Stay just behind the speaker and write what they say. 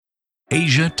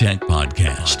Asia Tech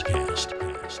Podcast.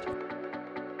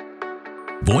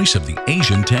 Voice of the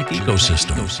Asian tech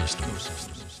ecosystem.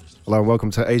 Hello and welcome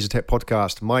to Asia Tech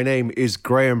Podcast. My name is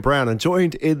Graham Brown and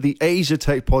joined in the Asia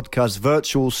Tech Podcast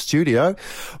virtual studio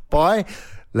by,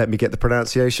 let me get the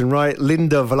pronunciation right,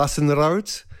 Linda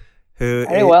Vlassenrood.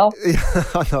 Very well.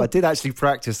 I did actually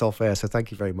practice off air, so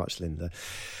thank you very much, Linda.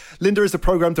 Linda is the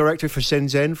program director for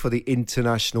Shenzhen for the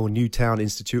International Newtown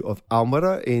Institute of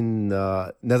Almere in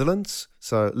Netherlands.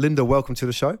 So, Linda, welcome to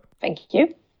the show. Thank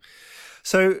you.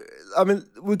 So, I mean,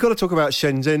 we've got to talk about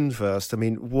Shenzhen first. I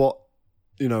mean,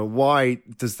 why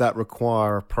does that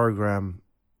require a program,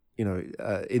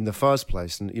 in the first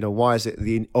place? And, why is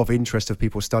it of interest of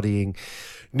people studying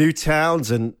new towns,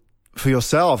 and for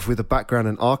yourself with a background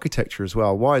in architecture as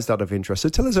well? Why is that of interest? So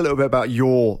tell us a little bit about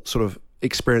your sort of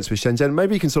experience with Shenzhen.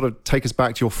 Maybe you can sort of take us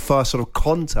back to your first sort of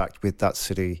contact with that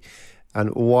city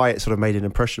and why it sort of made an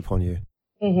impression upon you.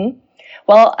 Mm-hmm.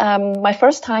 Well, my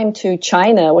first time to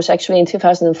China was actually in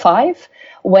 2005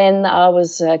 when I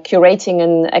was curating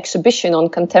an exhibition on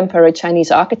contemporary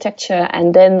Chinese architecture.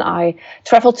 And then I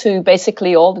traveled to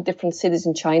basically all the different cities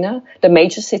in China, the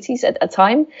major cities at a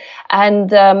time.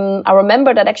 And I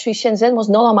remember that actually Shenzhen was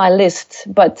not on my list,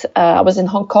 but I was in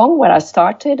Hong Kong where I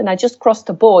started, and I just crossed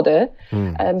the border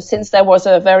since there was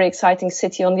a very exciting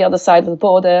city on the other side of the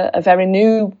border, a very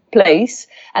new place,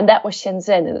 and that was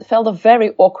Shenzhen, and it felt a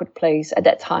very awkward place at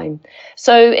that time.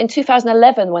 So in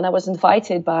 2011, when I was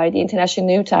invited by the International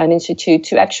Newtown Institute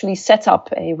to actually set up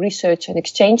a research and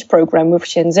exchange program with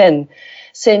Shenzhen,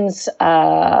 since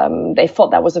they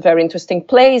thought that was a very interesting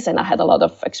place and I had a lot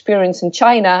of experience in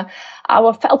China, I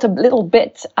felt a little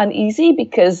bit uneasy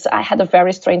because I had a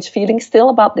very strange feeling still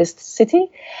about this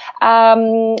city.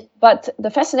 But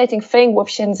the fascinating thing with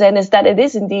Shenzhen is that it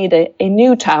is indeed a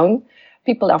new town.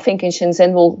 People, I think, in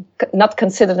Shenzhen will not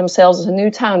consider themselves as a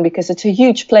new town because it's a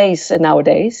huge place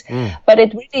nowadays. But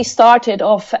it really started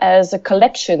off as a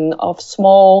collection of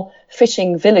small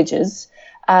fishing villages.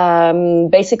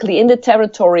 Basically, in the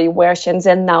territory where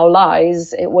Shenzhen now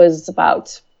lies, it was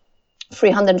about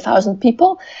 300,000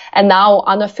 people, and now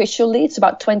unofficially it's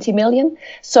about 20 million.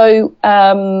 So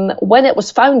when it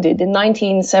was founded in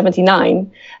 1979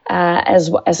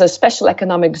 as a special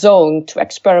economic zone to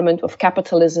experiment with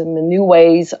capitalism and new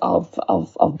ways of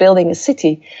building a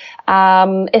city,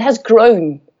 it has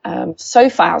grown so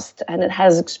fast, and it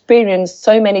has experienced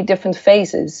so many different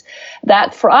phases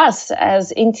that for us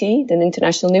as INTI, the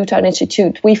International Newtown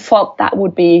Institute, we thought that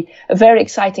would be a very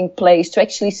exciting place to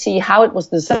actually see how it was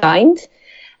designed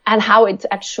and how it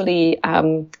actually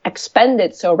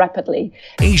expanded so rapidly.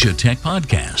 Asia Tech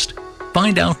Podcast.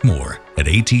 Find out more at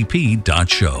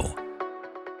atp.show.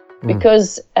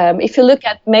 Because if you look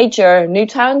at major new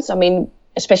towns, I mean,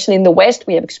 especially in the West,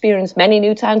 we have experienced many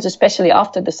new towns, especially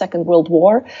after the Second World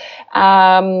War,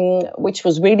 which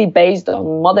was really based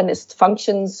on modernist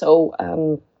functions. So,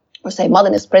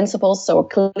 modernist principles. So a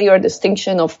clear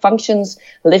distinction of functions,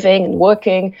 living and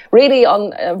working,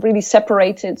 really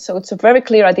separated. So it's a very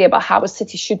clear idea about how a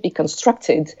city should be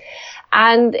constructed.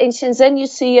 And in Shenzhen, you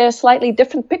see a slightly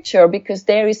different picture because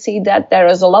there you see that there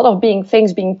is a lot of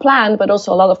things being planned, but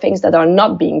also a lot of things that are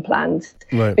not being planned.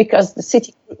 Right. Because the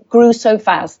city grew so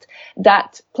fast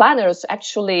that planners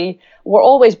actually were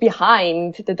always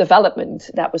behind the development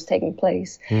that was taking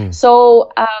place.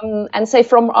 So, and say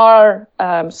from our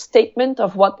statement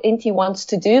of what INTI wants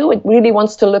to do, it really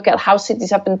wants to look at how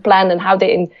cities have been planned and how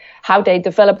they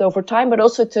developed over time, but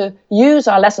also to use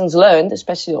our lessons learned,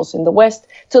 especially also in the West,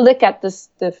 to look at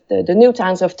the new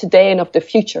towns of today and of the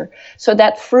future, so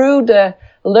that through the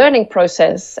learning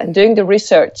process and doing the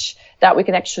research that we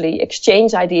can actually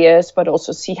exchange ideas, but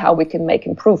also see how we can make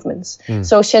improvements.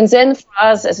 So Shenzhen for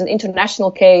us as an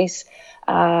international case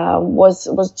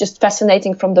was just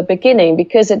fascinating from the beginning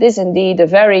because it is indeed a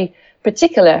very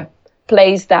particular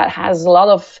place that has a lot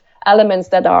of elements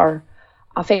that are,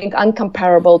 I think,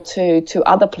 uncomparable to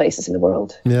other places in the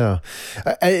world. Yeah.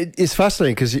 It's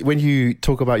fascinating because when you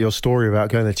talk about your story about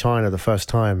going to China the first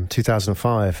time,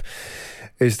 2005,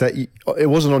 is that it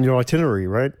wasn't on your itinerary,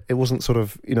 right? It wasn't sort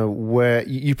of, where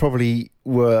you probably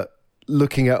were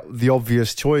looking at the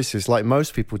obvious choices like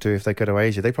most people do if they go to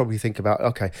Asia. They probably think about,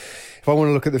 okay, if I want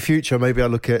to look at the future, maybe I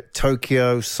look at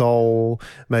Tokyo, Seoul,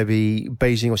 maybe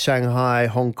Beijing or Shanghai,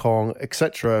 Hong Kong,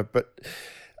 etc. But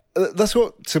that's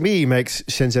what, to me, makes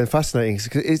Shenzhen fascinating.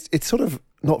 It's sort of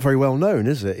not very well known,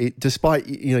 is it? Despite,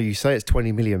 you say it's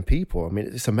 20 million people. I mean,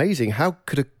 it's amazing. How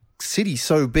could a city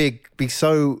so big be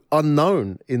so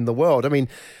unknown in the world? I mean,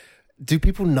 do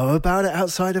people know about it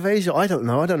outside of Asia? I don't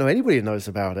know. I don't know anybody who knows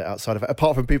about it outside of it,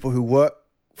 apart from people who work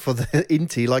for the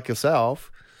INTI like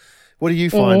yourself. What do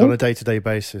you find on a day-to-day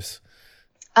basis?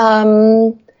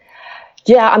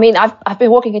 Yeah, I mean, I've been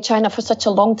working in China for such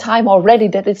a long time already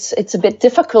that it's a bit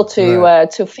difficult to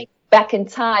think back in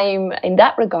time in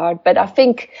that regard. But I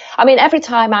think, I mean, every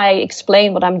time I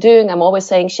explain what I'm doing, I'm always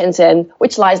saying Shenzhen,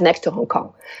 which lies next to Hong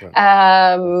Kong.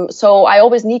 Right. So I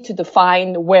always need to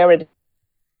define where it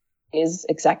is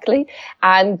exactly.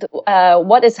 And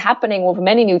what is happening with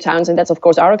many new towns, and that's of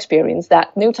course our experience,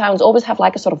 that new towns always have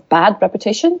like a sort of bad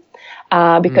reputation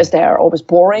because they're always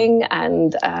boring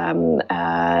and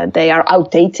they are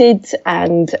outdated.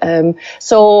 And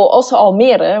so also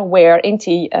Almere, where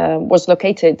INTI was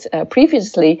located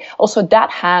previously, also that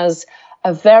has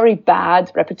a very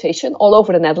bad reputation all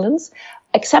over the Netherlands,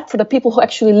 except for the people who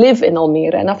actually live in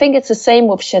Almere. And I think it's the same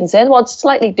with Shenzhen. Well, it's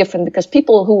slightly different because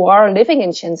people who are living in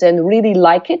Shenzhen really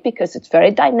like it because it's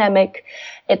very dynamic.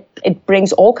 It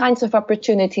brings all kinds of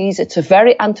opportunities. It's a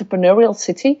very entrepreneurial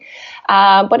city,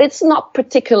 but it's not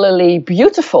particularly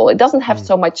beautiful. It doesn't have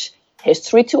so much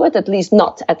history to it, at least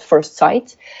not at first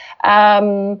sight.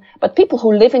 But people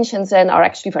who live in Shenzhen are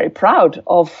actually very proud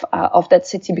of that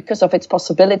city because of its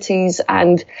possibilities.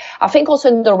 And I think also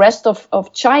in the rest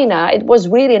of China, it was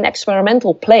really an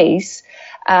experimental place.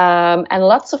 And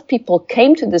lots of people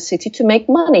came to the city to make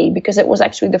money because it was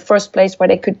actually the first place where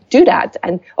they could do that.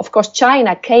 And of course,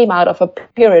 China came out of a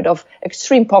period of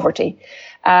extreme poverty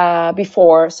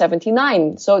before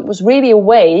 79. So it was really a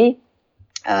way.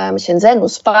 Shenzhen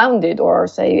was founded, or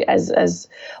say, as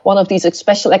one of these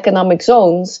special economic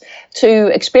zones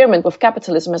to experiment with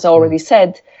capitalism, as I already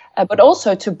said, but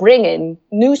also to bring in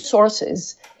new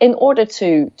sources in order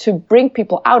to bring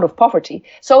people out of poverty.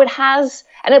 So it has,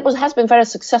 and has been very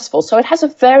successful. So it has a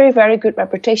very, very good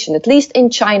reputation, at least in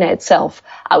China itself.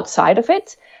 Outside of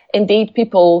it, indeed,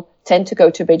 people tend to go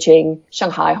to Beijing,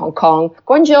 Shanghai, Hong Kong,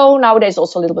 Guangzhou, nowadays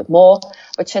also a little bit more,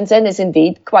 but Shenzhen is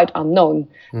indeed quite unknown.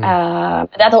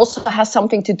 That also has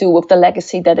something to do with the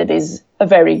legacy that it is a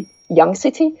very young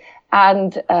city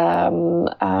and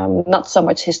not so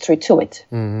much history to it.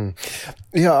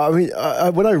 Yeah, I mean,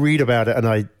 when I read about it, and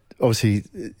I obviously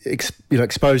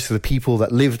exposed to the people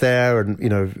that live there and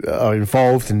are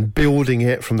involved in building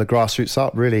it from the grassroots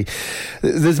up, really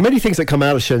there's many things that come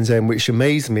out of Shenzhen which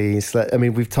amaze me. Is that, I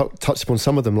mean, we've touched upon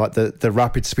some of them, like the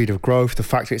rapid speed of growth, the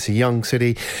fact that it's a young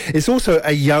city. It's also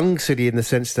a young city in the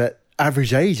sense that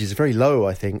average age is very low.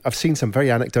 I think I've seen some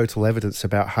very anecdotal evidence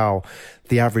about how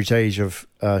the average age of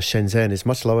Shenzhen is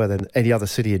much lower than any other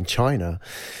city in China.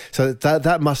 So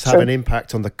that must have an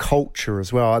impact on the culture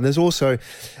as well. And there's also,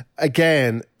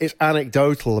 again, it's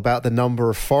anecdotal about the number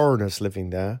of foreigners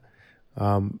living there.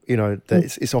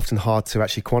 It's often hard to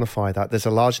actually quantify that. There's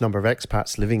a large number of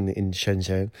expats living in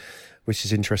Shenzhen, which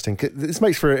is interesting. This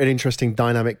makes for an interesting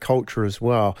dynamic culture as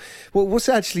well. Well, what's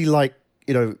it actually like,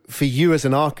 for you as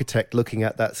an architect looking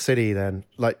at that city then?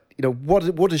 Like, what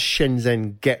does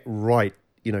Shenzhen get right?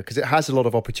 Because it has a lot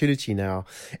of opportunity now.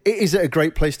 Is it a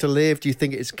great place to live? Do you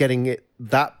think it's getting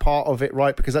that part of it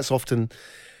right? Because that's often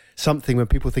something when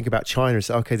people think about China, is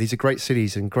okay, these are great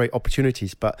cities and great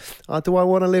opportunities, but do I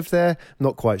want to live there?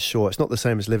 Not quite sure. It's not the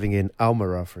same as living in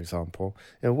Almere, for example.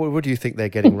 What do you think they're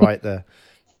getting right there?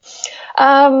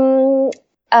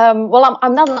 Well,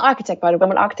 I'm not an architect, by the way.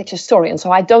 I'm an architecture historian,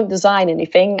 so I don't design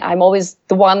anything. I'm always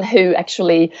the one who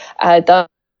actually does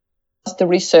the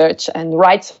research and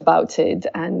writes about it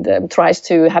and tries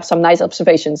to have some nice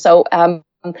observations. So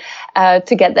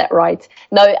to get that right.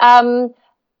 No,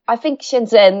 I think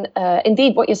Shenzhen,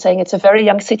 indeed, what you're saying, it's a very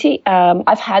young city.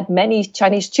 I've had many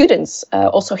Chinese students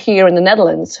also here in the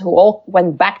Netherlands who all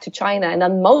went back to China, and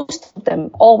then most of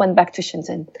them all went back to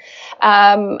Shenzhen.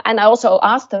 And I also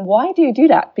asked them, why do you do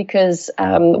that? Because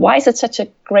why is it such a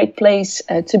great place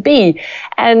to be?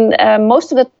 And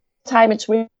most of the time, it's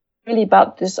really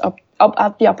about this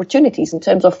about the opportunities in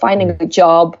terms of finding a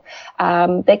job.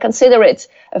 They consider it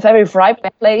a very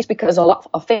vibrant place because a lot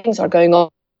of things are going on.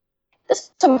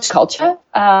 There's so much culture.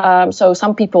 So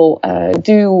some people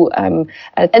do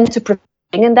tend to bring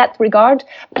in that regard,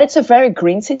 but it's a very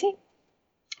green city.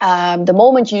 The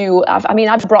moment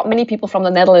I've brought many people from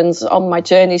the Netherlands on my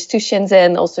journeys to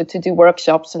Shenzhen, also to do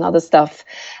workshops and other stuff.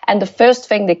 And the first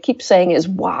thing they keep saying is,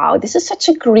 wow, this is such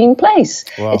a green place.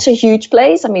 Wow. It's a huge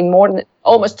place. I mean, more than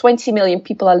almost 20 million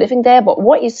people are living there. But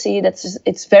what you see,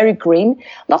 it's very green.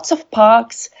 Lots of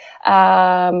parks,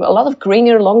 a lot of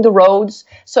greenery along the roads.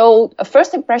 So a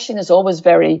first impression is always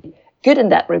very good in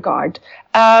that regard.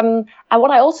 And what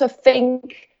I also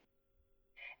think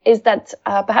is that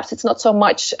perhaps it's not so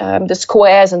much the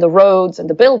squares and the roads and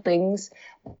the buildings,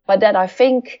 but that I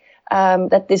think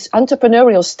that this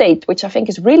entrepreneurial state, which I think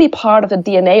is really part of the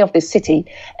DNA of this city,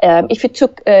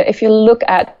 if you look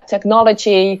at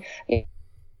technology,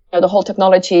 the whole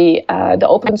technology, the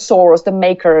open source, the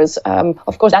makers,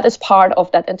 of course, that is part of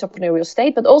that entrepreneurial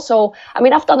state. But also, I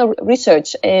mean, I've done a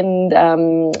research in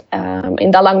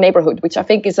Dalang neighborhood, which I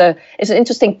think is an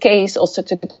interesting case also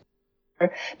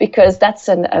because that's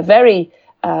a very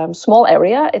small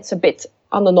area. It's a bit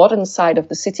on the northern side of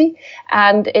the city,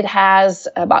 and it has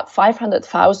about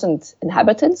 500,000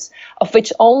 inhabitants, of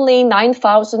which only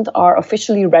 9,000 are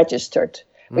officially registered,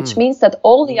 which means that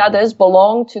all the others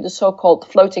belong to the so-called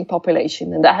floating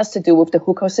population. And that has to do with the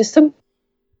hukou system,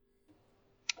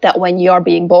 that when you are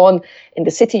being born in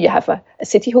the city, you have a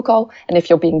city hukou, and if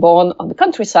you're being born on the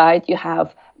countryside, you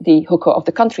have the hukou of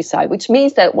the countryside, which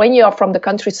means that when you are from the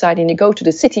countryside and you go to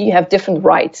the city, you have different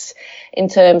rights in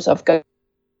terms of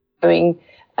going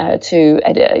to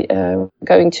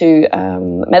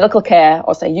medical care,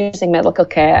 or say using medical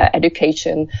care,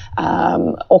 education,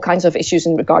 all kinds of issues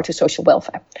in regard to social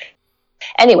welfare.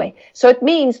 Anyway, so it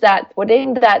means that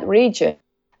within that region,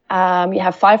 you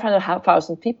have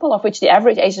 500,000 people, of which the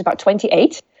average age is about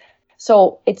 28.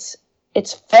 So it's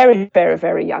very, very,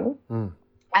 very young.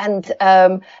 And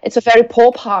it's a very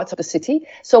poor part of the city.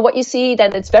 So what you see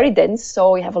then, it's very dense.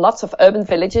 So you have lots of urban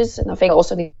villages, and I think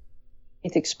also need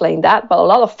to explain that, but a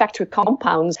lot of factory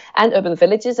compounds and urban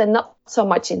villages, and not so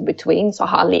much in between. So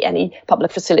hardly any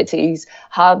public facilities,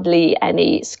 hardly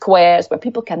any squares where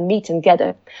people can meet and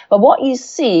gather. But what you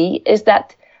see is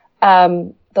that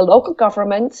the local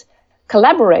government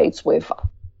collaborates with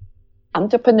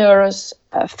entrepreneurs,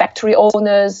 factory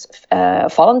owners,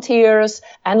 volunteers,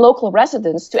 and local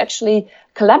residents to actually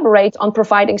collaborate on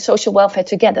providing social welfare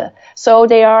together. So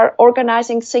they are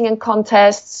organizing singing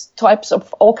contests,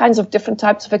 all kinds of different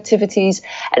types of activities.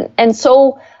 And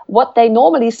so what they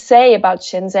normally say about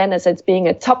Shenzhen as it's being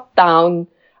a top-down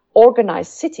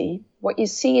organized city, what you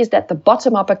see is that the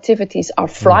bottom-up activities are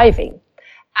thriving.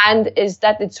 And is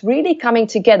that it's really coming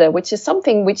together, which is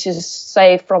something which is,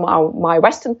 say, from my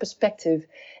Western perspective,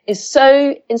 is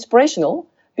so inspirational,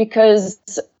 because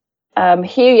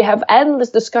here you have endless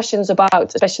discussions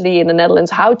about, especially in the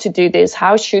Netherlands, how to do this,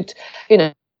 how should,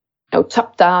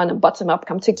 top down and bottom up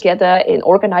come together in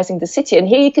organizing the city. And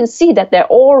here you can see that they're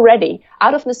already,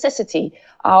 out of necessity,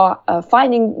 are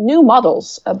finding new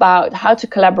models about how to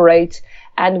collaborate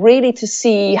and really to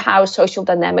see how social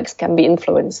dynamics can be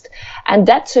influenced. And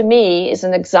that, to me, is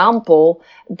an example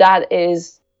that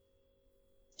is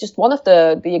just one of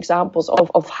the examples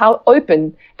of how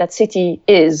open that city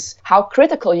is, how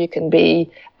critical you can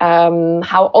be,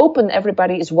 how open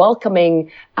everybody is welcoming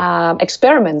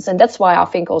experiments. And that's why I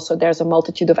think also there's a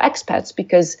multitude of expats,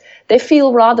 because they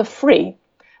feel rather free.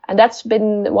 And that's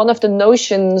been one of the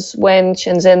notions when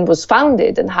Shenzhen was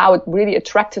founded, and how it really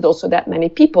attracted also that many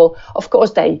people. Of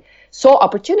course, they saw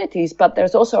opportunities, but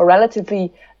there's also a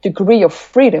relatively degree of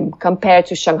freedom compared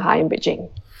to Shanghai and Beijing.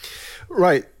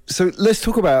 Right. So let's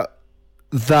talk about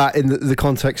that in the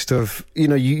context of,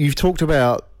 you've talked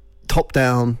about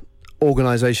top-down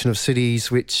organization of cities,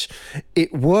 which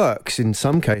it works in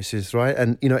some cases, right?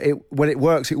 And when it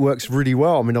works really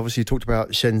well. I mean, obviously you talked about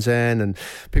Shenzhen, and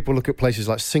people look at places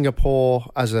like Singapore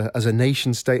as a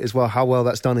nation state as well, how well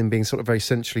that's done in being sort of very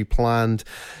centrally planned.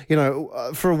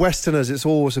 For Westerners, it's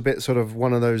always a bit sort of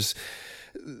one of those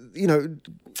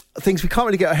things we can't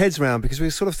really get our heads around, because we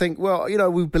sort of think, well,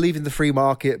 we believe in the free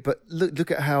market, but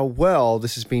look at how well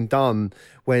this has been done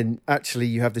when actually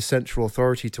you have the central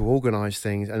authority to organize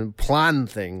things and plan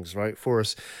things, right, for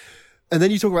us. And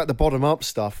then you talk about the bottom-up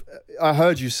stuff. I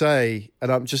heard you say,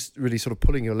 and I'm just really sort of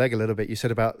pulling your leg a little bit, you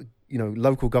said about,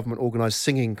 local government organized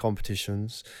singing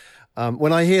competitions.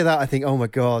 When I hear that, I think, oh my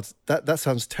God, that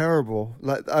sounds terrible.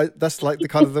 That's like the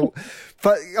kind of the.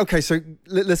 But okay, so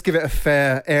let's give it a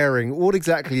fair airing. What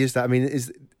exactly is that? I mean,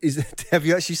 is have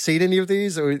you actually seen any of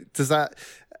these, or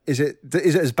is it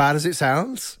as bad as it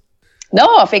sounds?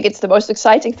 No, I think it's the most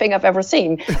exciting thing I've ever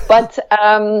seen. But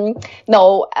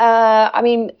no, I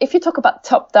mean, if you talk about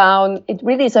top down, it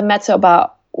really is a matter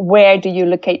about where do you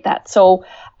locate that. So.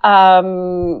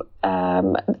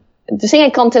 The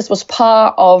singing contest was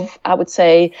part of, I would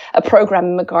say, a program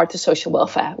in regard to social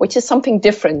welfare, which is something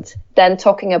different than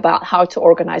talking about how to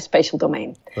organize spatial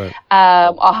domain, right.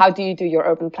 Or how do you do your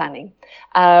urban planning.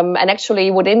 And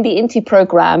actually, within the INTI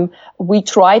program, we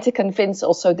try to convince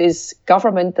also this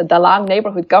government, the Dalang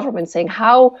neighborhood government, saying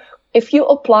how, if you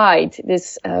applied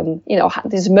this,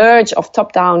 this merge of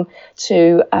top down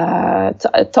to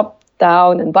top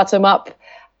down and bottom up,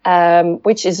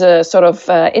 which is a sort of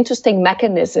interesting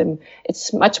mechanism.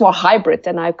 It's much more hybrid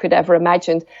than I could ever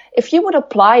imagined. If you would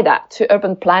apply that to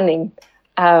urban planning,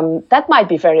 that might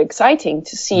be very exciting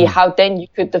to see how then you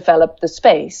could develop the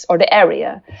space or the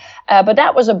area. But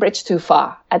that was a bridge too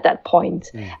far at that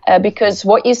point, because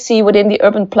what you see within the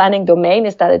urban planning domain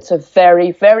is that it's a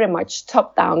very, very much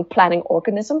top-down planning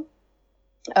organism.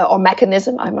 Or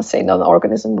mechanism, I must say, not an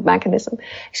organism, but mechanism.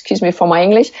 Excuse me for my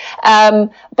English. And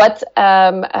that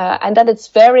it's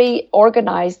very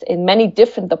organized in many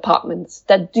different departments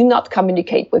that do not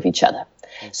communicate with each other.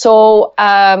 So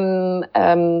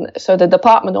the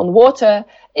department on water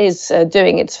is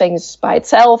doing its things by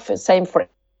itself. Same for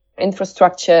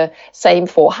infrastructure, same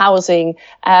for housing,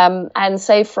 and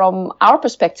say from our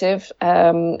perspective,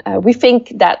 we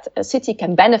think that a city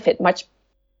can benefit much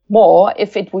more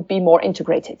if it would be more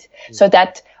integrated, so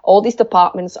that all these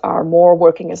departments are more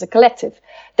working as a collective.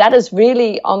 That is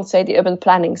really on, say, the urban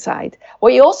planning side.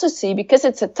 What you also see, because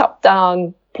it's a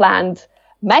top-down planned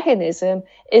mechanism,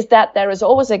 is that there is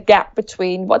always a gap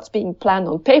between what's being planned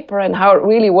on paper and how it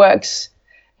really works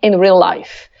in real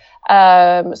life.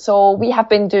 So we have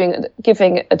been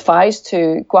giving advice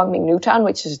to Guangming New Town,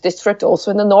 which is a district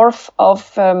also in the north of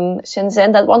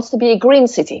Shenzhen, that wants to be a green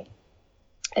city.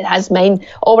 It has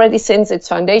already since its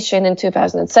foundation in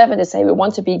 2007, they say we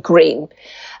want to be green.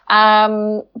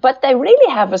 But they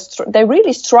really they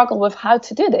really struggle with how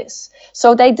to do this.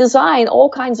 So they design all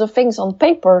kinds of things on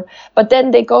paper, but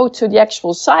then they go to the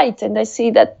actual site and they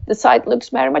see that the site looks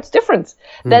very much different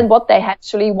than what they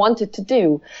actually wanted to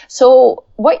do. So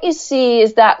what you see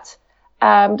is that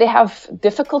they have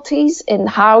difficulties in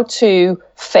how to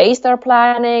phase their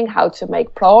planning, how to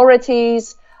make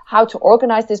priorities, how to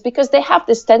organize this, because they have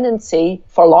this tendency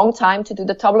for a long time to do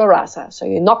the tabula rasa. So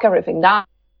you knock everything down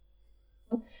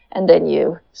and then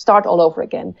you start all over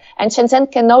again. And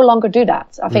Shenzhen can no longer do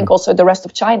that. I think also the rest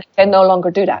of China can no longer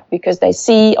do that, because they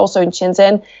see also in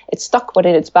Shenzhen, it's stuck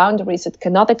within its boundaries. It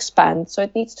cannot expand. So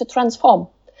it needs to transform.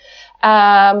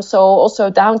 So also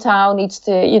downtown needs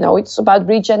to, it's about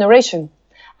regeneration.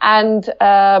 And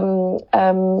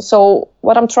so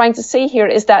what I'm trying to say here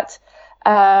is that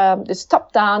this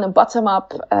top-down and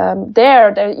bottom-up,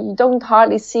 there you don't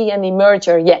hardly see any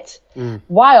merger yet.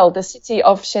 While the city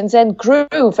of Shenzhen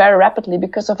grew very rapidly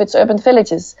because of its urban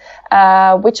villages,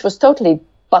 which was totally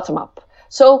bottom-up.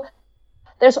 So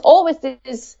there's always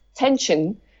this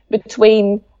tension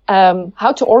between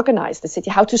how to organize the city,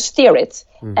 how to steer it,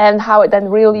 and how it then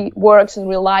really works in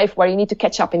real life, where you need to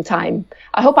catch up in time.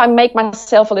 I hope I make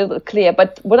myself a little bit clear,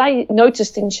 but what I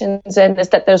noticed in Shenzhen is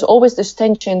that there's always this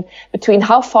tension between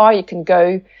how far you can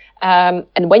go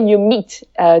and when you meet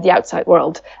the outside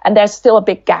world, and there's still a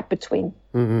big gap between.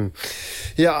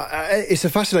 Yeah, it's a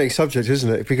fascinating subject,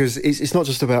 isn't it? Because it's not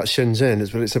just about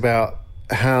Shenzhen, but it's about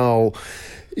how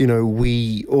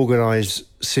we organize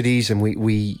cities and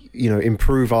we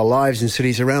improve our lives in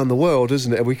cities around the world,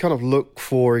 isn't it? And we kind of look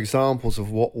for examples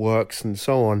of what works and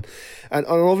so on. And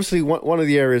obviously one of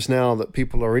the areas now that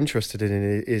people are interested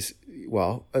in is,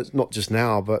 well, it's not just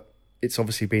now, but it's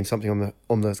obviously been something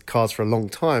on the cards for a long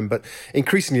time, but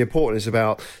increasingly important is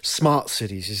about smart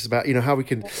cities. It's about, how we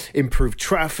can improve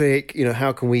traffic,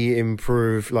 how can we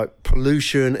improve like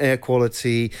pollution, air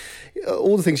quality,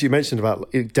 all the things you mentioned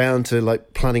about, down to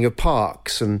like planning of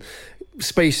parks and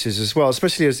spaces as well,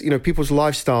 especially as, people's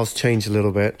lifestyles change a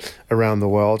little bit around the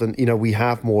world. And, we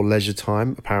have more leisure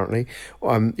time, apparently,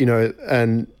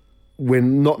 and we're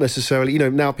not necessarily,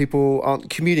 now people aren't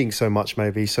commuting so much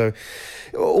maybe. So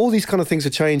all these kind of things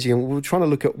are changing, and we're trying to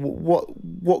look at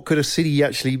what could a city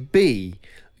actually be,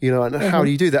 and how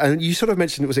do you do that? And you sort of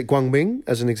mentioned, was it Guangming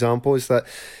as an example? Is that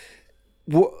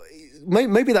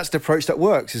maybe that's the approach that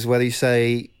works, is where you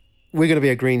say, we're going to be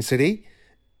a green city.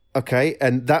 Okay,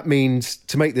 and that means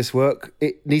to make this work,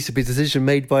 it needs to be a decision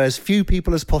made by as few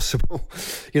people as possible.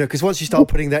 Because once you start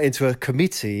putting that into a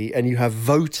committee and you have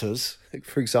voters,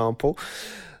 for example,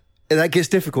 that gets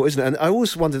difficult, isn't it? And I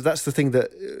always wonder if that's the thing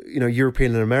that,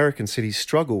 European and American cities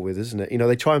struggle with, isn't it?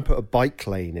 They try and put a bike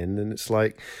lane in, and it's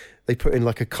like they put in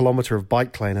like a kilometre of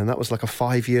bike lane, and that was like a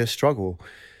 5-year struggle.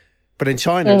 But in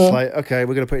China, it's like, okay,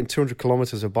 we're going to put in 200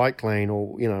 kilometers of bike lane or,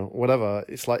 whatever.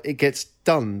 It's like it gets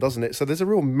done, doesn't it? So there's a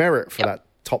real merit for that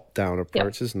top-down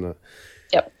approach, isn't there?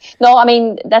 Yep. No, I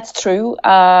mean, that's true,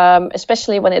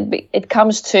 especially when it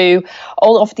comes to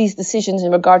all of these decisions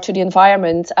in regard to the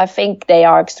environment. I think they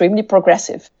are extremely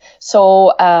progressive.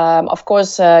 So, of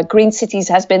course, green cities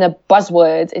has been a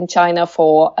buzzword in China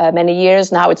for many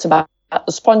years. Now it's about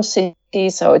the sponge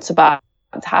city. So it's about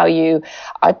how you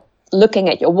are looking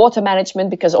at your water management,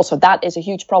 because also that is a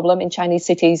huge problem in Chinese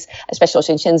cities, especially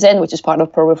also in Shenzhen, which is part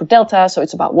of Pearl River Delta. So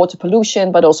it's about water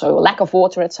pollution, but also lack of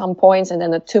water at some points, and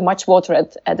then too much water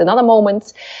at another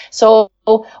moment. So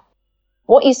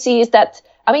what you see is that,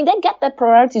 I mean, they get their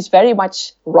priorities very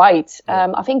much right.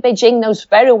 I think Beijing knows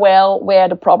very well where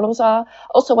the problems are.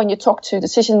 Also, when you talk to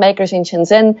decision makers in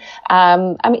Shenzhen,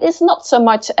 I mean, it's not so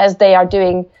much as they are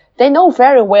doing. They know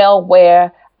very well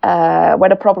where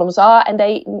the problems are, and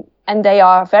they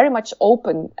are very much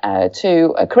open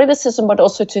to criticism, but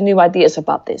also to new ideas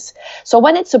about this. So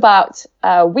when it's about,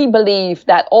 we believe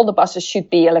that all the buses should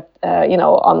be,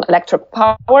 on electric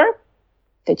power,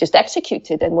 they just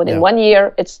execute it, and within 1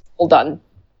 year, it's all done.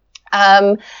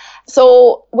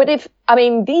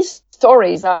 These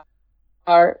stories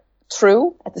are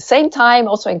true. At the same time,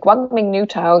 also in Guangming New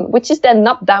Town, which is then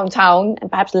not downtown and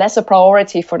perhaps less a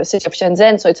priority for the city of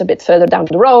Shenzhen, so it's a bit further down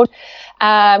the road.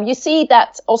 You see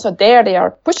that also there they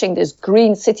are pushing this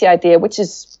green city idea, which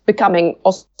is becoming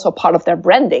also part of their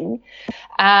branding.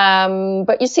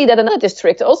 But you see that another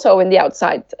district also in the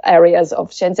outside areas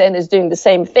of Shenzhen is doing the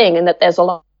same thing, and that there's a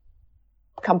lot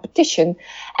of competition.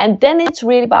 And then it's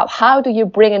really about how do you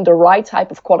bring in the right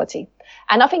type of quality.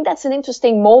 And I think that's an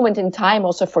interesting moment in time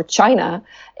also for China,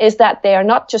 is that they are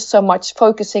not just so much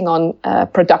focusing on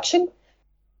production,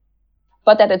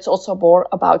 but that it's also more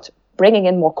about bringing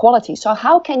in more quality. So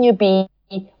how can you be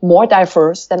more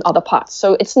diverse than other parts?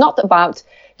 So it's not about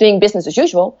doing business as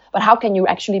usual, but how can you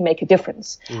actually make a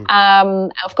difference?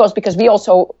 Of course, because we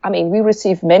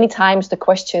receive many times the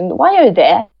question, why are you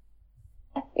there?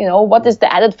 You know, what is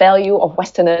the added value of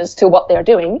Westerners to what they're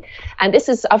doing? And this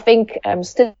is, I think,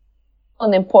 still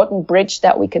an important bridge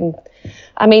that we can,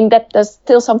 that there's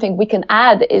still something we can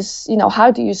add is,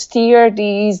 how do you steer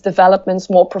these developments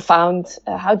more profound?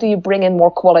 How do you bring in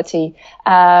more quality?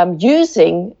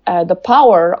 Using the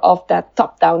power of that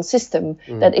top-down system,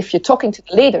 that if you're talking to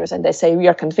the leaders and they say, we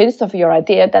are convinced of your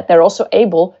idea, that they're also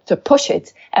able to push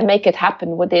it and make it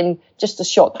happen within just a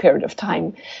short period of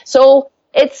time. So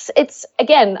it's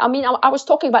again, I was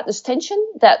talking about this tension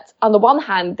that on the one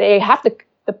hand, they have the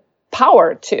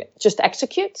power to just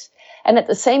execute. And at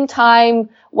the same time,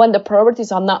 when the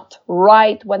priorities are not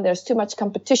right, when there's too much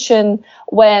competition,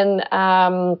 when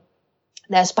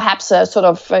there's perhaps a sort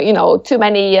of, too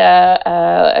many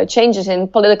changes in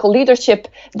political leadership,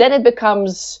 then it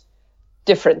becomes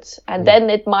different. And then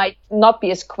it might not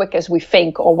be as quick as we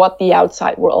think, or what the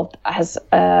outside world has,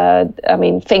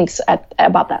 thinks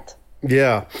about that.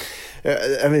 Yeah.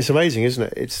 It's amazing, isn't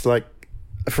it? It's like,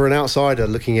 for an outsider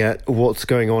looking at what's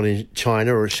going on in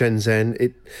China or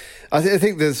Shenzhen, I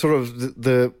think the sort of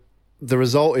the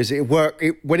result is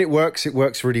when it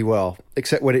works really well,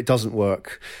 except when it doesn't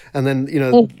work, and then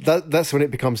that's when it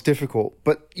becomes difficult.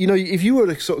 But if you were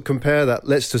to sort of compare that,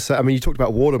 let's just say, you talked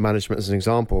about water management as an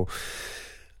example.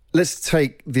 Let's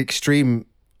take the extreme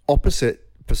opposite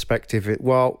perspective.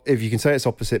 Well, if you can say it's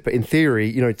opposite, but in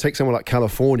theory, take somewhere like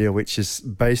California, which is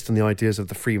based on the ideas of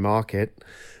the free market.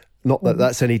 Not that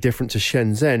that's any different to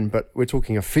Shenzhen, but we're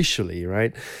talking officially,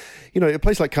 right? A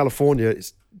place like California,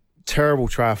 it's terrible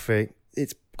traffic.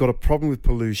 It's got a problem with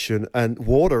pollution, and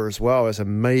water as well is a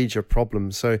major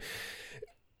problem. So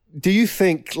do you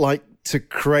think, to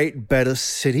create better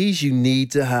cities, you need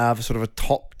to have sort of a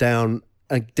top-down,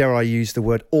 dare I use the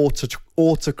word,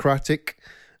 autocratic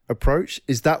approach?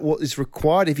 Is that what is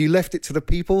required if you left it to the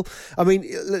people?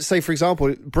 Let's say, for example,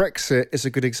 Brexit is a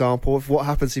good example of what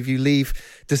happens if you leave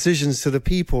decisions to the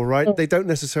people, right? They don't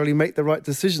necessarily make the right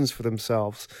decisions for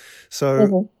themselves.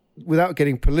 So without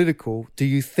getting political, do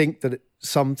you think that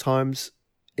sometimes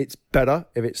it's better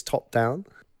if it's top down?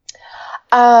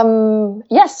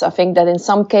 Yes, I think that in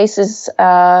some cases,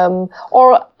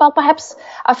 perhaps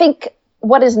I think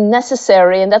what is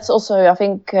necessary, and that's also, I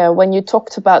think, when you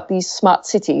talked about these smart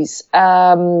cities.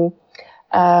 So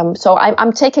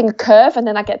I'm taking a curve, and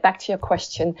then I get back to your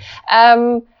question.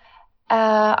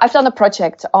 I've done a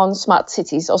project on smart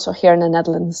cities also here in the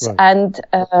Netherlands. Right. And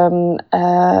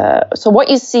so what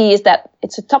you see is that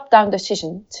it's a top-down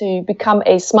decision to become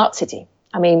a smart city.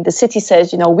 The city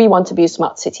says, we want to be a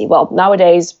smart city. Well,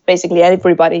 nowadays, basically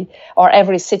everybody or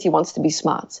every city wants to be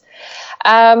smart.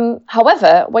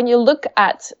 However, when you look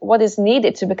at what is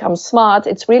needed to become smart,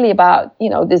 it's really about,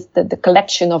 the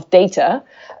collection of data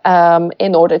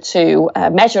in order to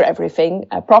measure everything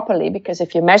properly. Because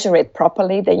if you measure it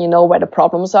properly, then you know where the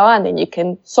problems are, and then you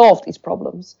can solve these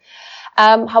problems.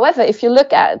 However, if you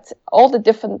look at all the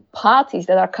different parties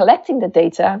that are collecting the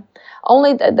data,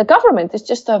 only the government is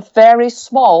just a very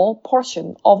small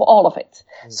portion of all of it.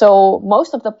 So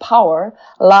most of the power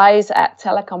lies at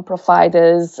telecom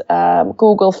providers,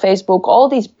 Google, Facebook, all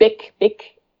these big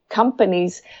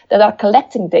companies that are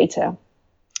collecting data.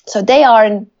 So they are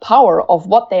in power of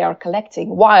what they are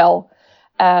collecting, while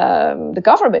the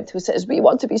government, who says we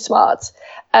want to be smart,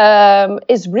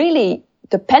 is really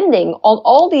depending on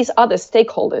all these other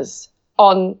stakeholders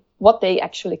on what they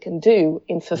actually can do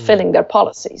in fulfilling their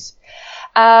policies.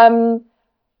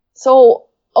 So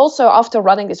also after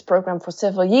running this program for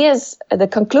several years, the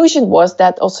conclusion was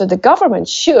that also the government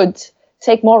should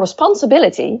take more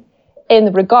responsibility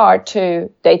in regard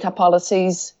to data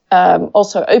policies,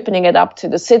 also opening it up to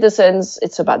the citizens.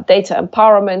 It's about data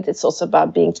empowerment. It's also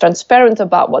about being transparent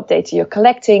about what data you're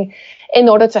collecting in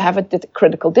order to have a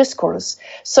critical discourse.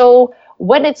 So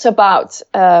when it's about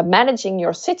managing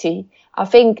your city, I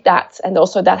think that, and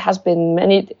also that has been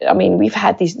we've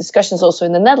had these discussions also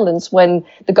in the Netherlands when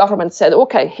the government said,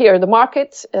 okay, here, the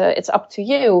market, it's up to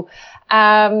you.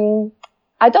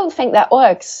 I don't think that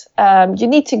works. You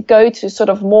need to go to sort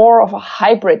of more of a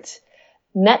hybrid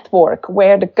network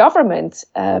where the government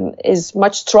is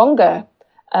much stronger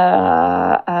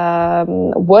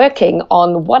working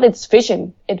on what its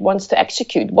vision it wants to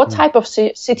execute. What type of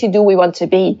city do we want to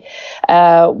be?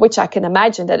 Which I can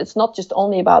imagine that it's not just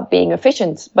only about being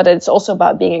efficient, but it's also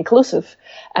about being inclusive,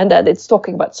 and that it's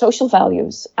talking about social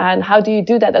values. And how do you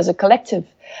do that as a collective?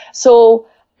 So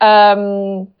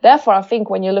therefore, I think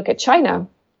when you look at China,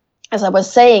 as I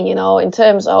was saying, in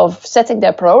terms of setting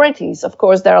their priorities, of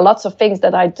course, there are lots of things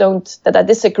that I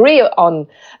disagree on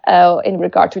in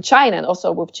regard to China, and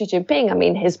also with Xi Jinping. I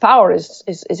mean, his power is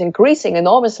increasing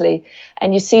enormously,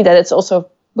 and you see that it's also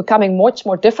becoming much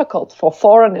more difficult for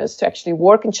foreigners to actually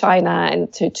work in China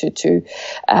and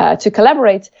to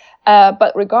collaborate.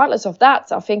 But regardless of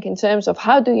that, I think in terms of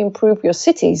how do you improve your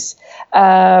cities,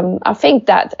 I think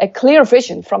that a clear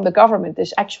vision from the government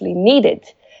is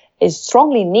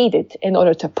strongly needed in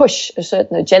order to push a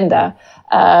certain agenda,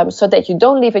 so that you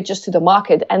don't leave it just to the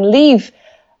market and leave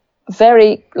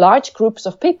very large groups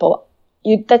of people,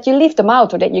 that you leave them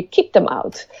out or that you keep them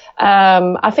out.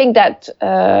 I think that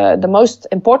the most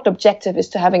important objective is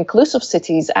to have inclusive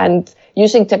cities, and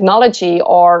using technology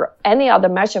or any other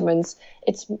measurements,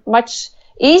 it's much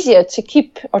easier to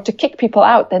keep or to kick people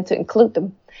out than to include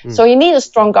them. So you need a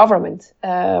strong government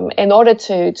in order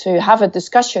to have a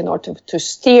discussion or to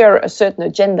steer a certain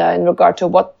agenda in regard to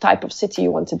what type of city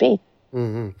you want to be.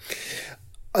 Mm-hmm.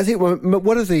 I think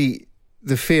one of the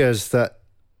fears that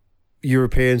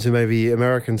Europeans and maybe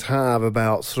Americans have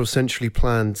about sort of centrally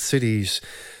planned cities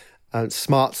and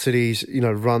smart cities,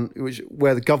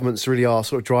 where the governments really are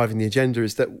sort of driving the agenda,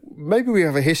 is that maybe we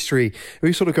have a history.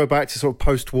 We sort of go back to sort of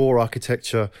post-war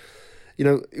architecture.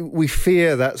 We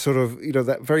fear that sort of,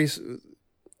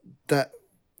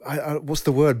 what's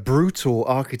the word, brutal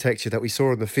architecture that we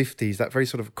saw in the 50s, that very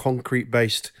sort of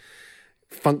concrete-based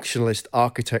functionalist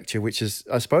architecture, which is,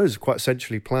 I suppose, quite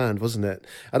centrally planned, wasn't it?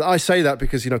 And I say that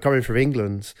because, coming from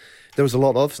England, there was a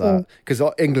lot of that, because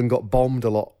England got bombed a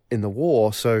lot in the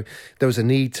war, so there was a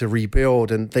need to rebuild,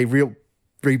 and they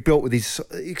rebuilt with these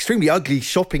extremely ugly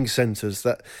shopping centres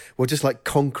that were just like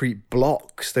concrete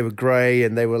blocks. They were grey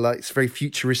and they were like very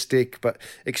futuristic, but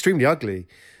extremely ugly.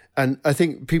 And I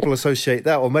think people associate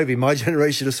that, or maybe my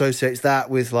generation associates that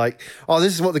with like, oh,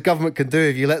 this is what the government can do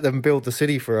if you let them build the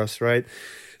city for us, right?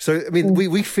 So, I mean,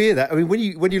 we fear that. I mean,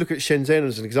 when you look at Shenzhen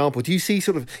as an example, do you see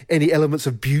sort of any elements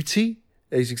of beauty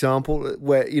as an example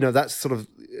where, that's sort of,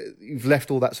 you've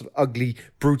left all that sort of ugly,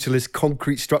 brutalist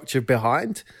concrete structure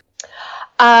behind?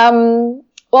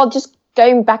 Well, just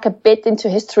going back a bit into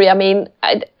history, I mean,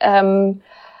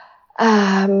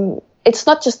 it's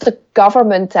not just the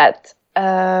government that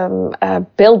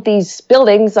built these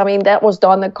buildings. I mean, that was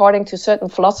done according to certain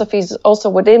philosophies also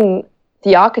within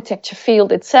the architecture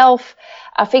field itself.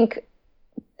 I think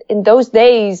in those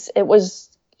days, it was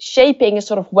shaping a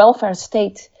sort of welfare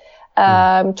state,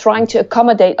 trying to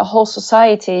accommodate a whole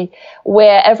society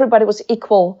where everybody was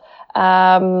equal.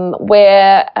 So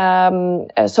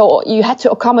you had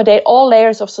to accommodate all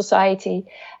layers of society,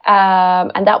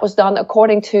 and that was done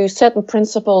according to certain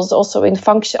principles, also in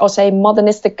function, or say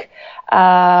modernistic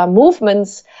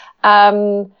movements.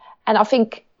 And I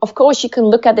think, of course, you can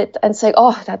look at it and say,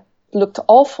 "Oh, that looked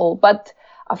awful," but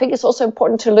I think it's also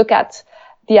important to look at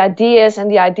the ideas and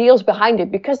the ideals behind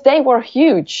it, because they were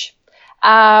huge.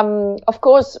 Of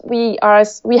course, we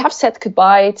have said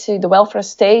goodbye to the welfare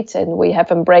state, and we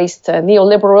have embraced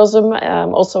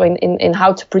neoliberalism, also in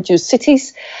how to produce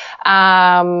cities.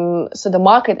 So the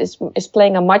market is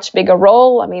playing a much bigger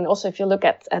role. I mean, also if you look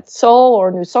at Seoul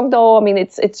or New Songdo, I mean,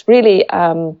 it's really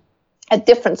a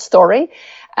different story.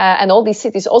 And all these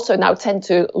cities also now tend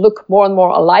to look more and more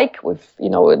alike, with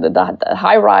the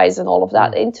high rise and all of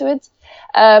that into it.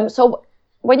 So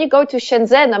when you go to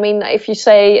Shenzhen, I mean, if you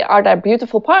say, are there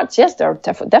beautiful parts? Yes, there are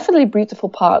definitely beautiful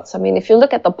parts. I mean, if you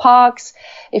look at the parks,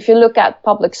 if you look at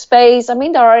public space, I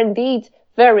mean, there are indeed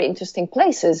very interesting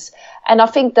places. And I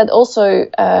think that also,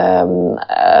 the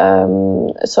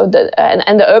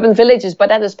urban villages, but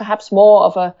that is perhaps more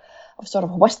of a sort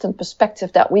of Western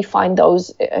perspective, that we find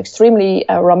those extremely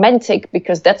romantic,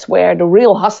 because that's where the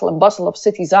real hustle and bustle of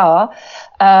cities are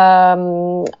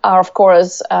of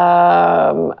course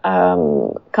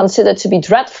considered to be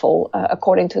dreadful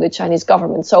according to the Chinese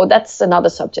government. So that's another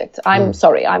subject. I'm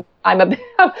sorry,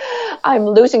 I'm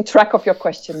losing track of your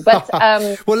question. But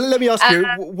well, let me ask you,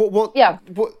 what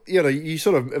you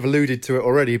sort of have alluded to it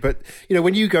already, but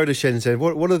when you go to Shenzhen,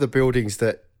 what are the buildings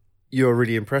that you're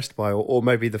really impressed by, or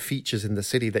maybe the features in the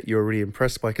city that you're really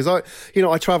impressed by? Because I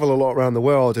travel a lot around the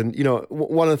world, and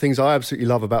one of the things I absolutely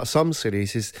love about some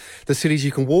cities is the cities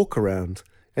you can walk around,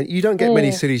 and you don't get many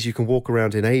cities you can walk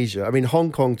around in Asia. I mean,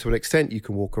 Hong Kong, to an extent, you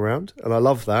can walk around, and I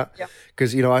love that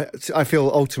because I feel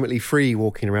ultimately free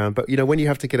walking around. But when you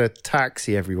have to get a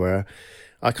taxi everywhere,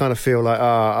 I kind of feel like,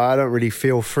 I don't really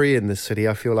feel free in this city.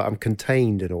 I feel like I'm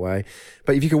contained in a way.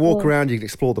 But if you can walk around, you can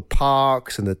explore the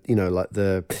parks and like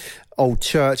the old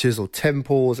churches or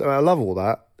temples. I love all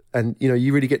that. And,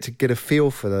 you really get to get a feel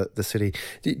for the city.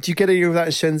 Do you get any of that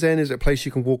in Shenzhen? Is it a place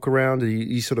you can walk around?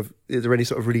 Is there any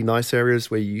sort of really nice areas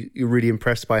where you're really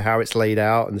impressed by how it's laid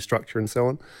out and the structure and so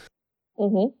on?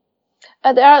 Mm-hmm.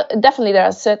 There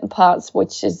are certain parts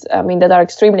that are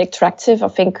extremely attractive. I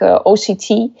think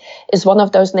OCT is one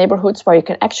of those neighborhoods where you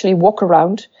can actually walk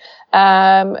around.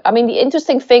 The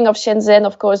interesting thing of Shenzhen,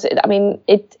 of course,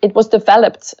 it was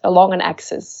developed along an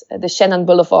axis, the Shannon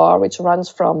Boulevard, which runs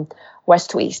from west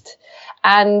to east.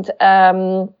 And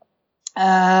the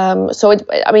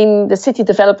city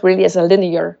developed really as a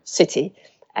linear city.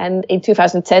 And in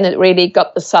 2010, it really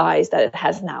got the size that it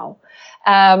has now.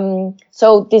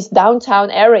 So this downtown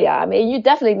area, you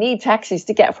definitely need taxis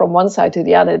to get from one side to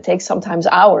the other. It takes sometimes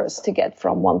hours to get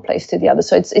from one place to the other.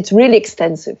 So it's really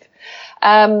extensive.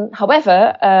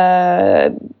 However,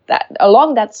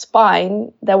 along that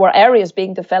spine, there were areas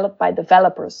being developed by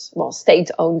developers,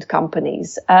 state-owned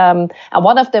companies. And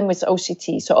one of them was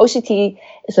OCT. So OCT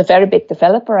is a very big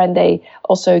developer, and they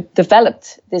also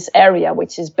developed this area,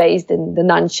 which is based in the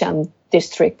Nanshan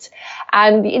district.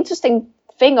 And the interesting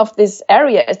thing of this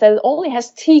area is that it only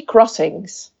has T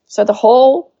crossings. So the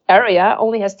whole area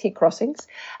only has T crossings.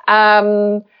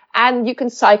 And you can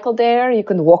cycle there, you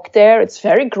can walk there. It's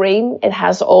very green. It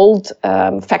has old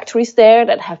factories there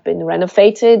that have been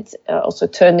renovated, also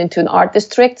turned into an art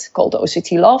district called the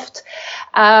OCT Loft.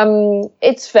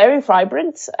 It's very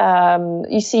vibrant.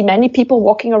 You see many people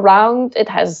walking around.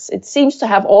 It seems to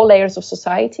have all layers of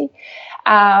society.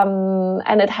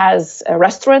 And it has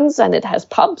restaurants, and it has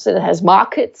pubs, and it has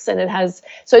markets, and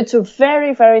so it's a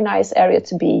very, very nice area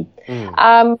to be.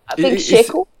 I think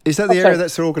Shekou. Is that the area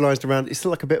that's organised around? It's still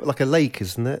like a bit like a lake,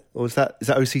 isn't it? Or is that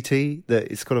OCT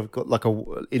that it's kind of got like a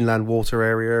inland water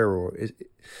area, or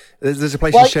there's a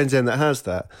place in Shenzhen that has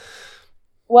that?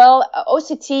 Well,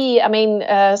 OCT.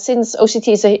 Since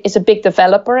OCT is a big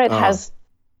developer, it has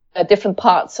different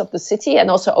parts of the city,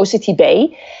 and also OCT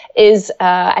Bay is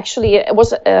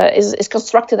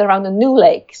constructed around a new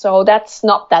lake. So that's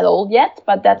not that old yet,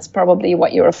 but that's probably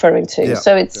what you're referring to. Yeah.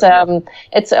 So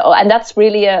and that's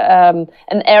really an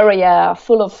area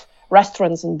full of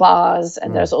restaurants and bars,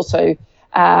 and there's also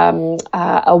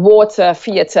a water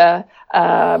theater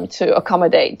to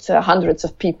accommodate hundreds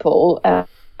of people.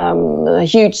 A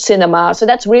huge cinema. So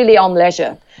that's really on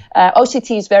leisure.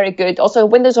 OCT is very good. Also,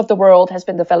 Windows of the World has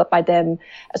been developed by them.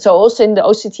 So also in the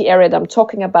OCT area that I'm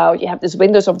talking about, you have this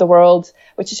Windows of the World,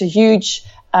 which is a huge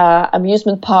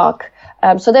amusement park.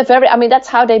 So they're that's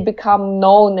how they become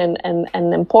known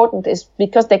and important, is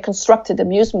because they constructed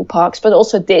amusement parks, but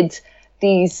also did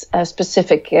these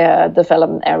specific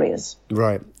development areas.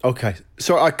 Right. Okay.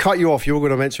 So I cut you off. You were going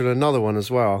to mention another one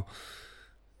as well.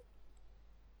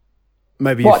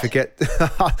 maybe you forget.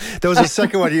 There was a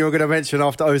second one you were going to mention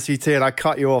after OCT, and I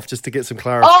cut you off just to get some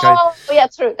clarification. Oh, yeah,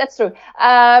 true. That's true.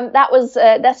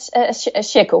 That's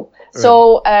Shekou.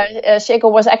 So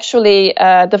Shekou was actually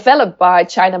developed by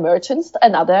China Merchants,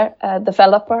 another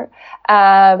developer,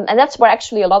 and that's where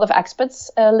actually a lot of expats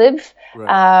live.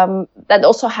 Right. That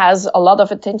also has a lot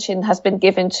of attention has been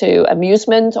given to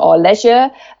amusement or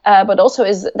leisure, but also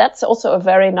that's also a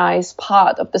very nice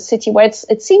part of the city where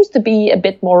it seems to be a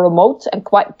bit more remote and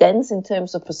quite dense in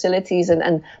terms of facilities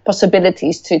and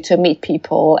possibilities to meet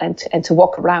people and to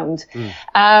walk around.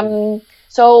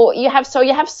 So you have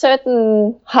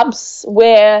certain hubs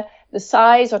where the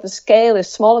size or the scale is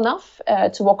small enough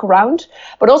to walk around.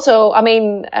 But also,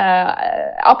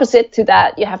 opposite to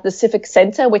that, you have the civic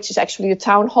center, which is actually a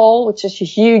town hall, which is a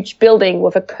huge building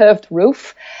with a curved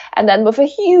roof, and then with a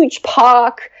huge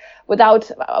park with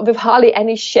hardly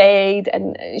any shade.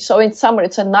 And so in summer,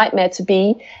 it's a nightmare to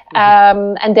be.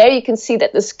 And there you can see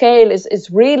that the scale is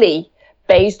really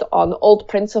based on old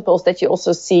principles that you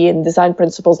also see in design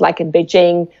principles, like in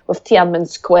Beijing with Tiananmen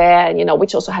Square, and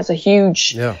which also has a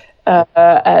huge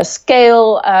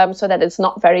scale, so that it's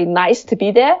not very nice to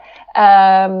be there.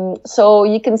 So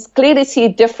you can clearly see a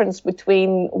difference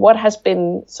between what has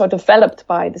been sort of developed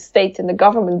by the state and the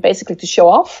government basically to show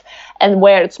off, and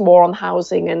where it's more on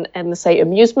housing and say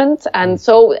amusement. And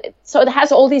so it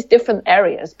has all these different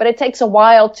areas, but it takes a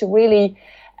while to really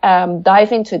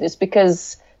dive into this,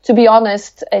 because to be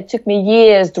honest, it took me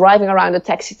years driving around a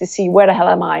taxi to see where the hell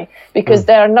am I, because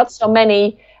there are not so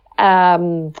many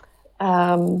icons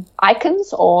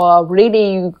or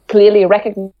really clearly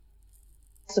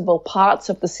recognizable parts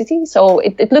of the city. So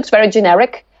it looks very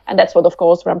generic. And that's what, of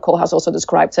course, Ram Koolhaas also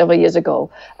described several years ago.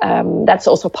 That's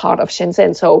also part of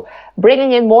Shenzhen. So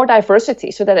bringing in more diversity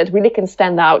so that it really can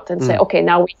stand out and say, okay,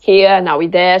 now we're here, now we're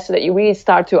there, so that you really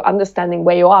start to understanding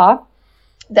where you are.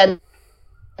 That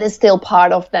is still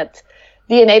part of that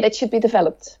DNA that should be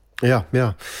developed. Yeah.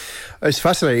 It's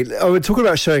fascinating. We're talking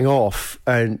about showing off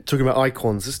and talking about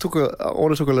icons. I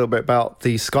want to talk a little bit about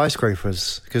the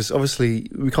skyscrapers, because obviously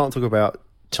we can't talk about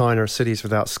China or cities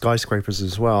without skyscrapers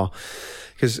as well.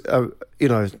 Because,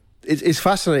 it's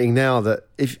fascinating now that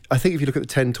if you look at the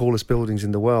 10 tallest buildings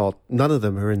in the world, none of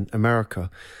them are in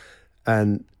America.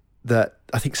 And that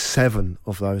I think 7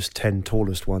 of those 10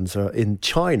 tallest ones are in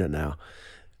China now.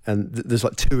 And there's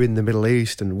like 2 in the Middle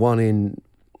East and 1 in,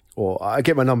 or I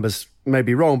get my numbers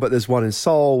maybe wrong, but there's 1 in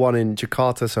Seoul, 1 in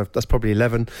Jakarta, so that's probably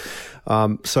 11.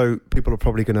 So people are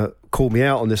probably going to call me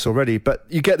out on this already, but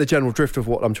you get the general drift of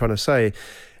what I'm trying to say.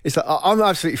 Is that I'm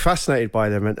absolutely fascinated by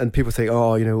them, and people think,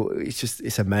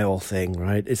 it's a male thing,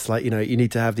 right? It's like, you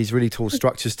need to have these really tall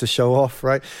structures to show off,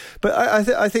 right? But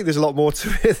I think there's a lot more to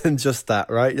it than just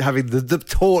that, right? Having the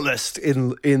tallest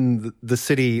in the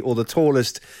city or the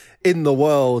tallest in the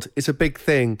world is a big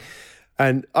thing.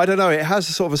 And I don't know, it has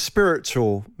a sort of a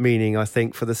spiritual meaning, I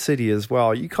think, for the city as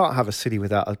well. You can't have a city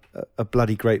without a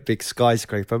bloody great big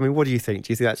skyscraper. I mean, what do you think?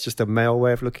 Do you think that's just a male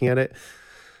way of looking at it?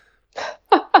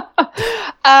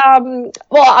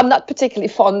 Well, I'm not particularly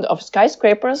fond of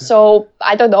skyscrapers, so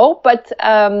I don't know. But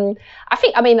I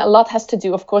think, a lot has to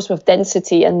do, of course, with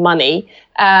density and money.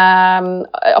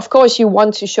 Of course, you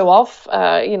want to show off,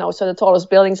 so the tallest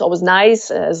building is always nice,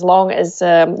 as long as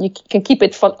you can keep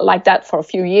it like that for a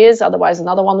few years. Otherwise,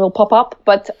 another one will pop up.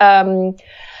 But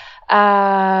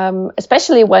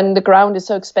especially when the ground is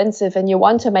so expensive and you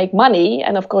want to make money.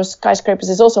 And of course, skyscrapers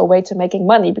is also a way to making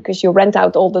money, because you rent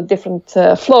out all the different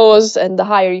floors, and the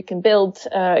higher you can build,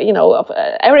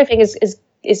 everything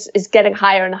is getting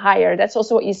higher and higher. That's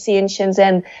also what you see in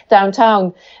Shenzhen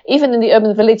downtown, even in the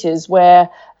urban villages, where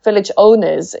village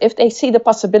owners, if they see the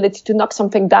possibility to knock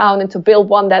something down and to build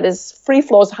one that is 3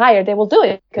 floors higher, they will do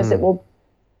it, because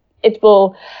it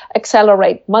will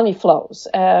accelerate money flows.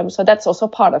 So that's also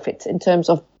part of it in terms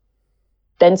of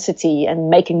density and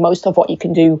making most of what you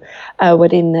can do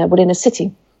within a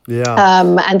city. Yeah.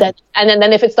 And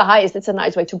then if it's the highest, it's a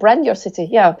nice way to brand your city.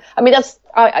 Yeah.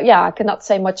 I cannot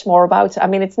say much more about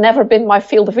it. It's never been my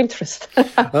field of interest.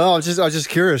 I was just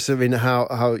curious.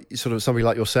 How sort of somebody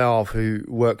like yourself, who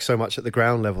works so much at the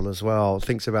ground level as well,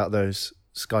 thinks about those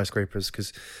skyscrapers,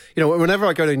 because whenever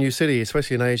I go to a new city,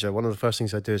 especially in Asia, one of the first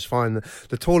things I do is find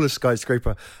the tallest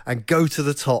skyscraper and go to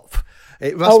the top.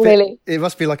 It must really? It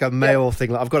must be like a male thing.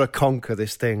 Like, I've got to conquer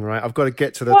this thing, right? I've got to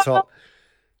get to the top.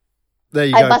 There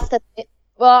you go.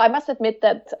 Well, I must admit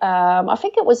that I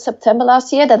think it was September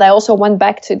last year that I also went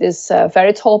back to this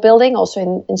very tall building, also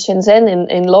in Shenzhen,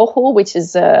 in Lohu, which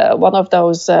is one of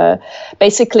those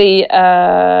basically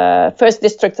first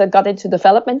districts that got into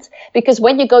development. Because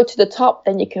when you go to the top,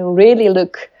 then you can really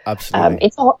look.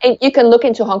 Absolutely. You can look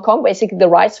into Hong Kong, basically the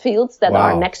rice fields that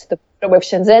are next to the border with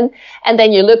Shenzhen, and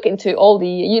then you look into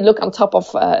you look on top of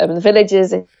urban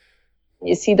villages, and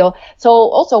you see so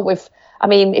also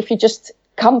if you just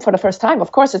come for the first time,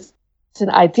 of course it's an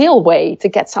ideal way to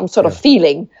get some sort of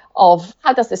feeling of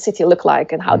how does the city look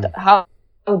like, and how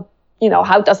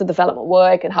does the development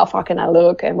work, and how far can I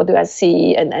look, and what do I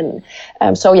see, and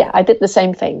I did the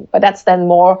same thing, but that's then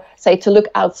more say to look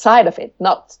outside of it,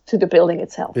 not to the building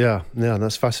itself. Yeah,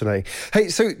 that's fascinating. Hey,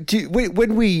 so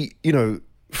when we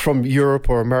from Europe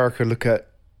or America look at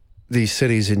these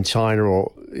cities in China,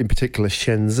 or in particular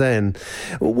Shenzhen,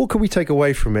 what can we take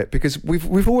away from it? Because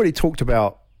we've already talked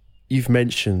about, you've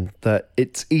mentioned that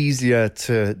it's easier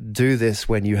to do this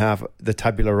when you have the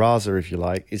tabula rasa, if you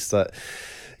like. It's that,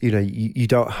 you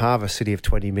don't have a city of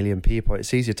 20 million people.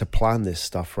 It's easier to plan this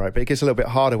stuff, right? But it gets a little bit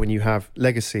harder when you have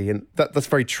legacy. And that's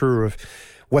very true of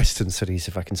Western cities,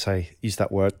 if I can use that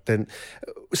word.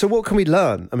 So what can we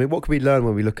learn? I mean, what can we learn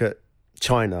when we look at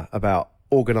China about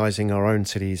organizing our own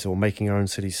cities or making our own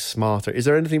cities smarter? Is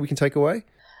there anything we can take away?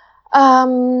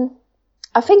 I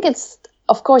think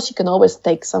of course you can always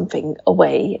take something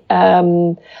away.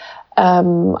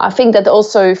 I think that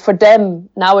also for them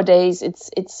nowadays,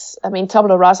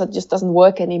 tabula rasa just doesn't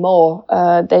work anymore.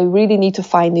 They really need to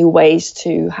find new ways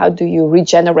to how do you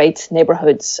regenerate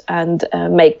neighborhoods and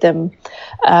make them,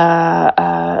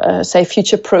 say,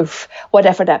 future-proof,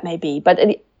 whatever that may be. But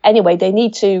anyway, they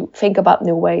need to think about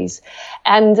new ways.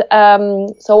 And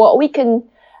so what we can,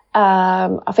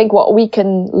 I think what we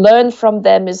can learn from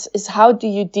them is how do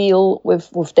you deal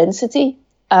with density?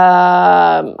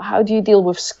 How do you deal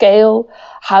with scale?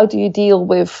 How do you deal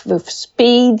with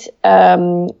speed?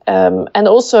 And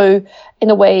also in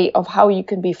a way of how you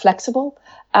can be flexible.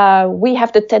 We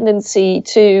have the tendency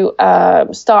to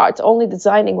start only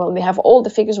designing when we have all the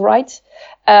figures right,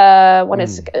 when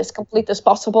it's as complete as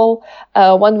possible,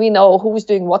 when we know who's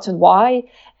doing what and why.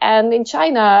 And in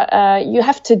China, you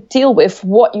have to deal with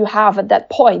what you have at that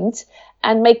point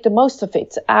and make the most of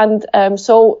it. And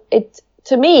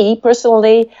to me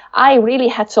personally, I really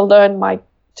had to learn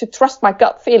to trust my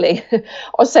gut feeling,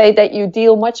 or say that you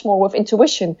deal much more with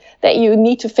intuition, that you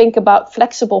need to think about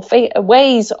flexible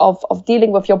ways of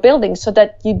dealing with your building so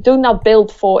that you do not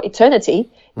build for eternity.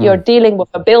 You're dealing with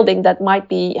a building that might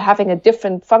be having a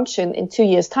different function in 2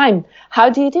 years' time. How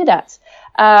do you do that?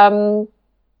 And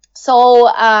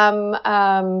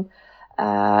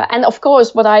of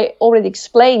course, what I already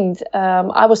explained,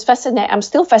 I'm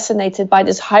still fascinated by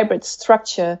this hybrid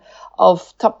structure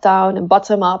of top down and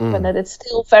bottom up, and that it's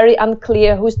still very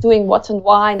unclear who's doing what and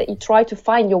why, and that you try to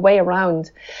find your way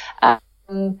around.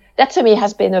 That to me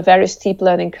has been a very steep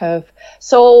learning curve.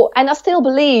 So, and I still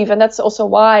believe, and that's also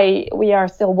why we are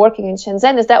still working in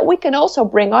Shenzhen, is that we can also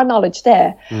bring our knowledge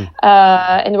there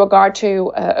in regard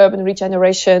to urban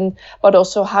regeneration, but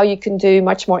also how you can do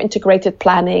much more integrated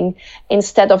planning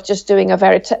instead of just doing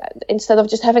instead of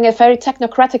just having a very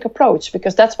technocratic approach,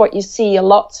 because that's what you see a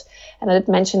lot. And I did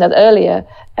mention that earlier.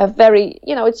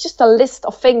 It's just a list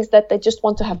of things that they just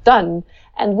want to have done,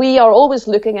 and we are always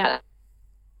looking at,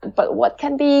 but what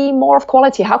can be more of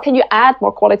quality? How can you add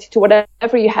more quality to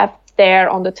whatever you have there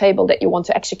on the table that you want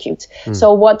to execute?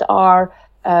 So what are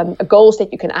goals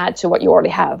that you can add to what you already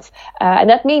have? And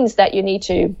that means that you need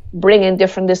to bring in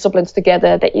different disciplines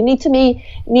together, that you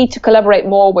need to collaborate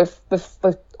more with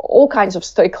all kinds of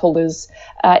stakeholders,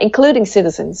 including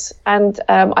citizens. And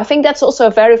I think that's also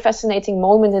a very fascinating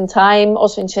moment in time,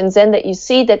 also in Shenzhen, that you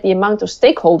see that the amount of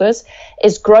stakeholders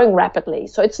is growing rapidly.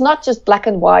 So it's not just black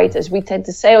and white, as we tend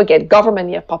to say, again, government,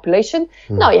 you have population.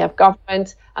 No, you have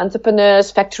government,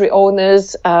 entrepreneurs, factory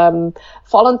owners,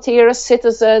 volunteers,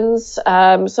 citizens.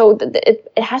 So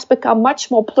it has become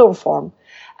much more pluriform.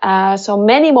 So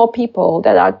many more people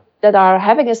that are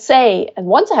having a say and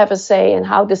want to have a say in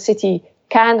how the city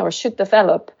can or should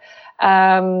develop.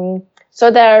 It's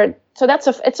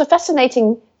a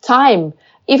fascinating time,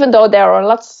 even though there are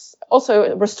lots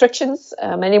also restrictions,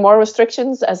 many more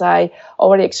restrictions, as I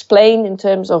already explained, in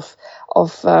terms of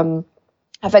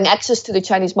having access to the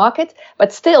Chinese market.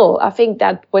 But still, I think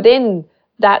that within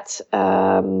that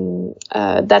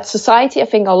society, I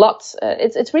think a lot.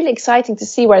 It's really exciting to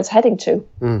see where it's heading to.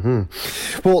 Mm-hmm.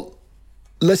 Well,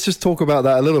 let's just talk about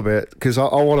that a little bit, because I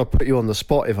want to put you on the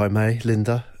spot, if I may,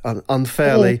 Linda, and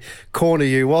unfairly corner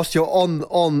you whilst you're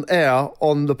on air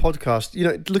on the podcast.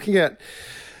 Looking at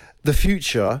the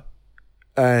future,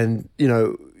 And,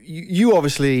 you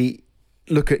obviously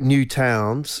look at new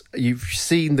towns. You've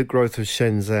seen the growth of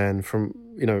Shenzhen from,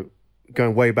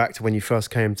 going way back to when you first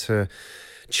came to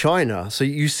China. So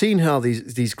you've seen how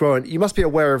these grow. And you must be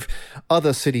aware of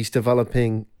other cities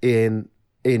developing in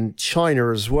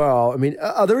China as well. I mean,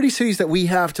 are there any cities that we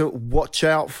have to watch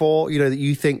out for, that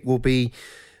you think will be,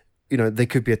 they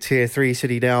could be a tier 3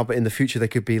 city now, but in the future they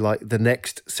could be like the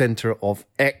next center of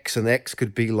X, and X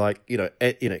could be like,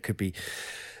 it could be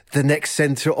the next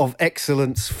center of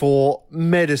excellence for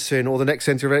medicine, or the next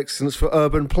center of excellence for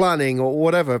urban planning, or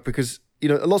whatever, because,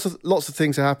 lots of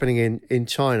things are happening in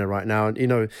China right now.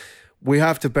 And, we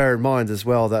have to bear in mind as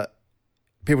well that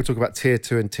people talk about tier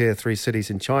 2 and tier 3 cities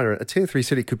in China. A tier 3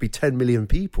 city could be 10 million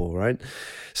people, right?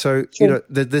 So, Sure.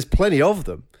 There's plenty of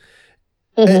them.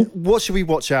 Mm-hmm. What should we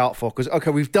watch out for? Because,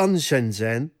 okay, we've done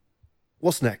Shenzhen.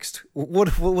 What's next?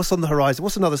 What's on the horizon?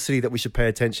 What's another city that we should pay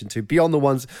attention to beyond the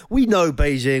ones we know?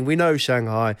 Beijing, we know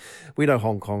Shanghai, we know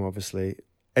Hong Kong, obviously.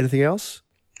 Anything else?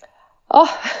 Oh,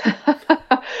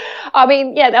 I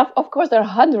mean, yeah, of course, there are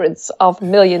hundreds of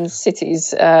million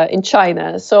cities in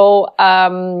China. So,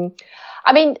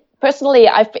 I mean, personally,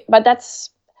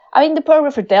 the Pearl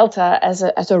River Delta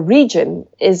as a region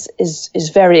is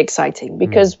very exciting,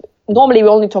 because normally we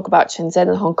only talk about Shenzhen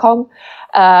and Hong Kong.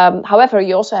 However,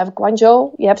 you also have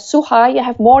Guangzhou, you have Zhuhai, you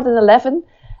have more than 11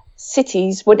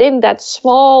 cities within that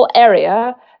small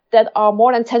area that are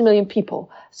more than 10 million people.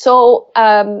 So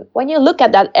when you look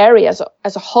at that area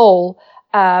as a whole,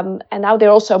 and now they're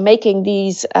also making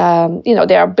these,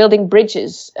 they are building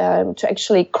bridges to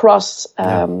actually cross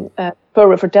Pearl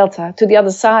River Delta to the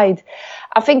other side.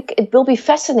 I think it will be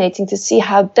fascinating to see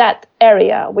how that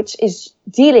area, which is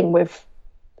dealing with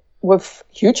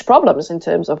huge problems in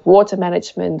terms of water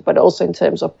management, but also in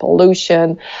terms of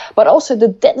pollution, but also the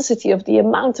density of the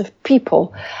amount of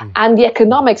people and the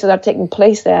economics that are taking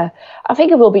place there. I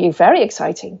think it will be very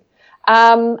exciting.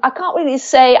 I can't really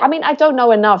say, I don't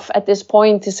know enough at this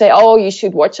point to say, oh, you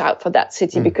should watch out for that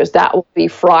city because that will be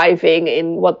thriving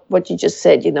in what you just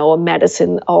said, a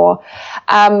medicine or,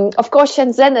 of course,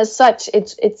 Shenzhen as such,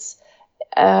 it's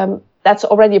that's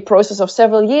already a process of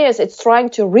several years. It's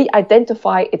trying to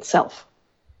re-identify itself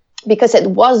because it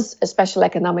was a special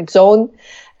economic zone.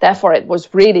 Therefore, it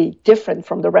was really different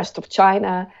from the rest of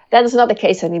China. That is not the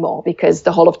case anymore because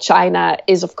the whole of China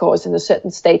is, of course, in a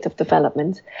certain state of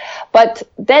development. But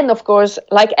then, of course,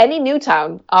 like any new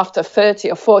town after 30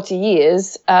 or 40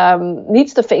 years,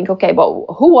 needs to think, okay, well,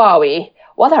 who are we?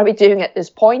 What are we doing at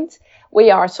this point? We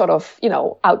are sort of,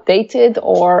 outdated,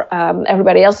 or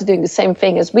everybody else is doing the same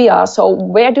thing as we are. So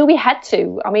where do we head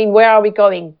to? Where are we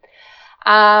going?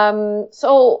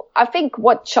 So I think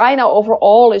what China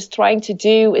overall is trying to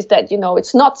do is that,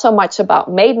 it's not so much about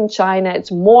made in China.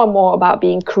 It's more and more about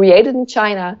being created in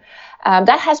China.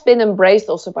 That has been embraced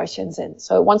also by Shenzhen.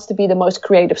 So it wants to be the most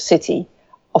creative city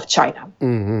of China.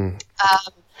 Mm-hmm.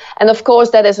 And of course,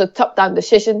 that is a top-down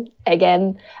decision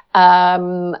again.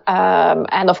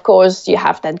 And of course, you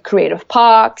have then creative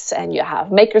parks and you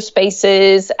have maker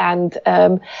spaces. And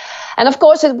of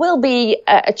course, it will be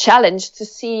a challenge to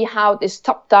see how this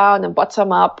top-down and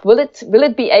bottom-up, will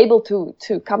it be able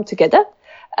to come together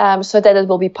so that it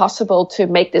will be possible to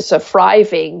make this a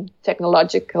thriving,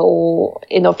 technological,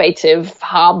 innovative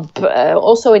hub,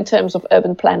 also in terms of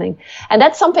urban planning. And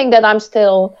that's something that I'm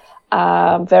still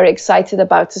very excited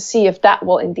about to see if that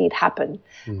will indeed happen.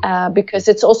 Because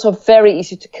it's also very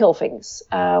easy to kill things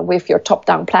with your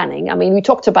top-down planning. We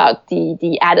talked about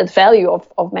the added value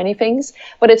of many things,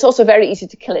 but it's also very easy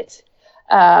to kill it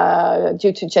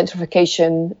due to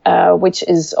gentrification, which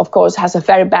is, of course, has a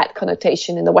very bad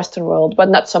connotation in the Western world, but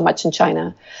not so much in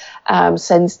China,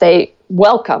 since they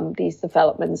welcome these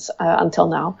developments until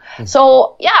now.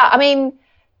 So,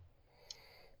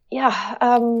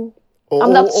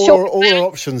 I'm not sure. All our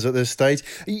options at this stage.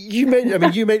 You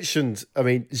mentioned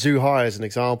Zhuhai as an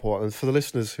example, and for the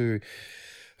listeners who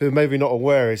may be not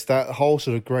aware, is that whole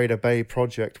sort of Greater Bay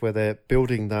project where they're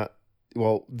building that.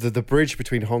 Well, the bridge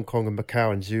between Hong Kong and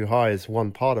Macau and Zhuhai is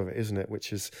one part of it, isn't it?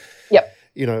 Which is, yep.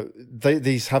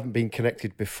 These haven't been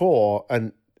connected before,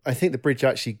 and I think the bridge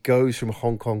actually goes from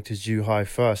Hong Kong to Zhuhai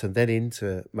first and then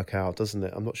into Macau, doesn't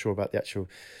it? I'm not sure about the actual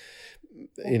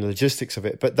logistics of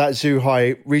it, but that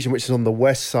Zhuhai region, which is on the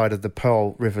west side of the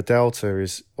Pearl River Delta,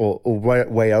 is or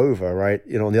way over, right?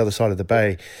 On the other side of the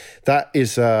bay, that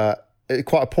is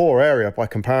quite a poor area by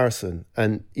comparison.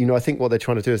 And I think what they're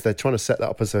trying to do is they're trying to set that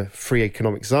up as a free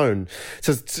economic zone.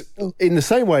 So in the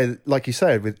same way, like you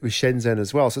said, with Shenzhen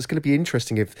as well. So it's going to be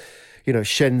interesting if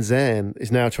Shenzhen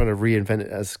is now trying to reinvent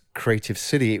it as creative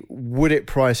city. Would it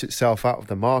price itself out of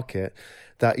the market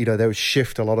that, they would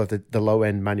shift a lot of the low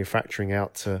end manufacturing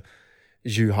out to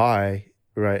Zhuhai,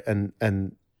 right?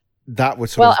 And that would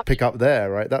sort of pick up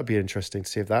there, right? That'd be interesting to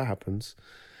see if that happens.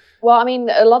 Well, I mean,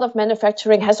 a lot of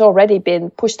manufacturing has already been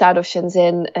pushed out of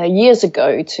Shenzhen years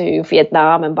ago to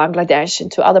Vietnam and Bangladesh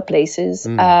and to other places.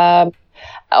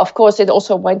 Of course, it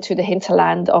also went to the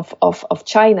hinterland of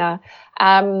China.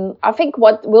 I think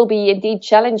what will be indeed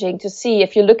challenging to see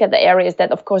if you look at the areas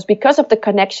that, of course, because of the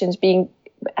connections being,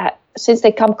 since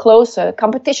they come closer,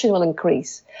 competition will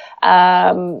increase.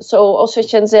 So also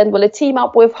Shenzhen, will it team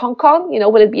up with Hong Kong?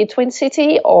 Will it be a twin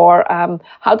city? Or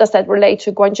how does that relate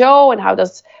to Guangzhou? And how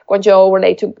does Guangzhou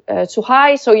relate to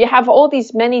Zhuhai? So you have all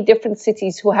these many different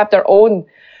cities who have their own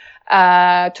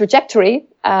trajectory.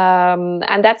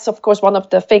 And that's, of course, one of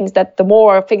the things that the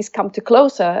more things come to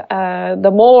closer,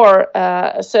 the more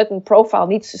a certain profile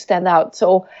needs to stand out.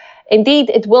 So indeed,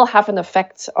 it will have an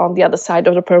effect on the other side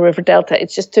of the Pearl River Delta.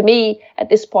 It's just, to me, at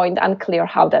this point, unclear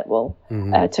how that will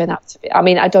turn out to be. I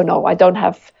mean, I don't know. I don't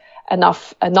have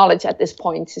enough knowledge at this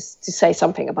point to say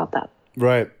something about that.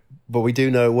 Right. But we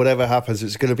do know whatever happens,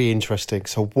 it's going to be interesting.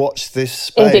 So watch this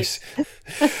space.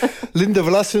 Linda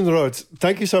Vlassenrood,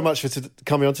 thank you so much for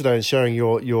coming on today and sharing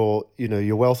your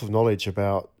wealth of knowledge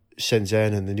about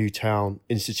Shenzhen and the New Town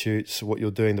Institutes, what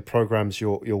you're doing, the programs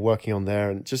you're working on there,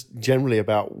 and just generally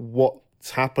about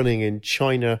what's happening in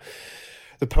China,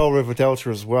 the Pearl River Delta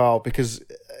as well. Because,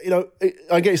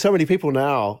 I get so many people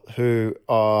now who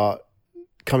are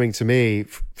coming to me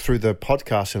through the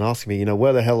podcast and asking me,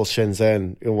 where the hell is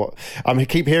Shenzhen? I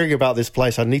keep hearing about this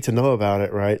place. I need to know about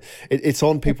it, right? It's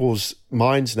on people's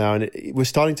minds now, and we're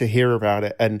starting to hear about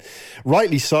it, and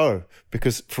rightly so,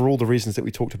 because for all the reasons that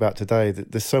we talked about today,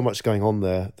 there's so much going on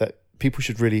there that people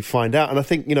should really find out. And I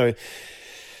think,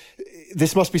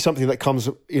 this must be something that comes,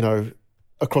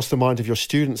 across the mind of your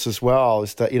students as well,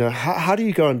 is that, how do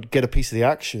you go and get a piece of the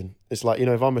action? It's like,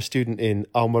 if I'm a student in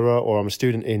Almere or I'm a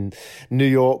student in New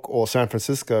York or San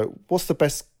Francisco, what's the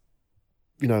best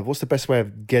way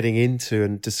of getting into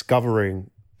and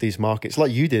discovering these markets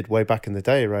like you did way back in the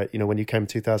day, right? When you came in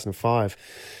 2005,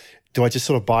 do I just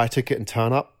sort of buy a ticket and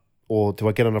turn up, or do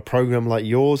I get on a program like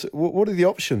yours? What are the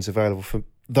options available for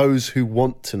those who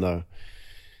want to know?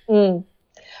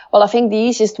 Well, I think the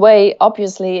easiest way,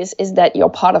 obviously, is that you're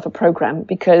part of a program,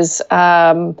 because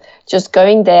just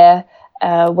going there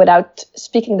without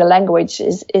speaking the language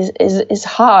is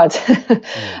hard.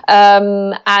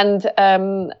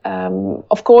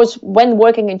 Of course, when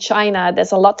working in China,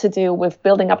 there's a lot to do with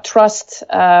building up trust.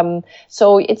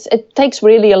 So it takes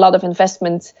really a lot of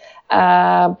investment.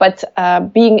 So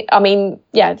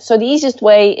the easiest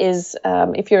way is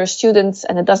if you're a student,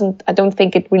 and I don't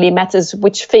think it really matters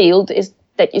which field, is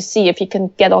that you see if you can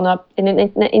get on in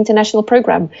an international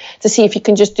program, to see if you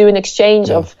can just do an exchange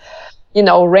of,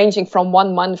 ranging from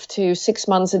 1 month to 6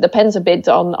 months. It depends a bit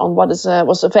on what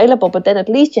was available, but then at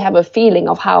least you have a feeling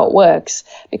of how it works,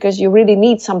 because you really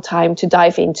need some time to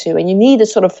dive into, and you need a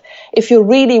sort of, if you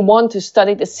really want to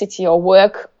study the city or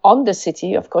work on the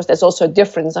city, of course, there's also a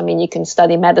difference. I mean, you can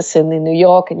study medicine in New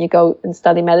York and you go and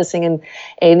study medicine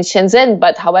in Shenzhen,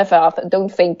 but however, I don't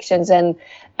think Shenzhen,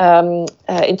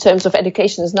 in terms of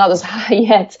education, is not as high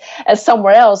yet as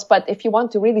somewhere else. But if you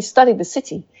want to really study the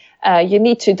city, you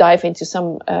need to dive into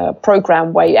some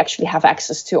program where you actually have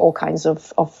access to all kinds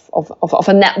of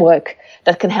a network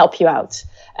that can help you out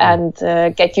and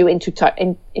get you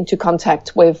into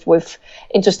contact with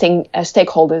interesting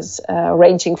stakeholders,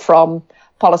 ranging from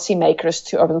policymakers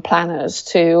to urban planners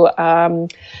to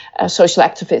social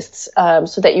activists,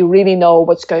 so that you really know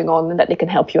what's going on and that they can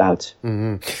help you out.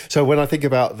 Mm-hmm. So when I think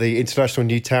about the International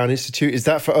New Town Institute, is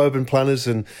that for urban planners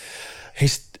and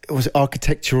was it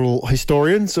architectural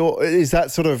historians, or is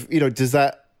that sort of, is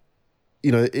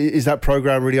that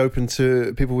program really open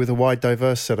to people with a wide,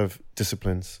 diverse set of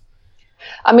disciplines?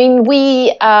 I mean,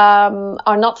 we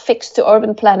are not fixed to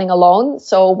urban planning alone.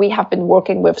 So we have been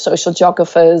working with social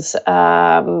geographers,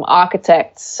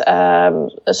 architects,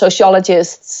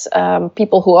 sociologists,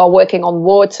 people who are working on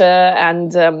water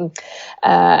and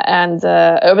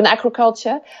urban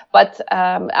agriculture. But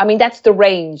I mean, that's the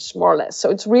range, more or less.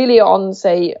 So it's really on,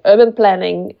 say, urban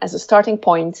planning as a starting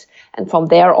point, and from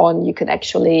there on, you can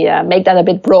actually make that a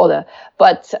bit broader.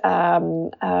 But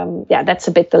that's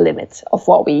a bit the limit of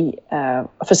what we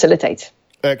facilitate.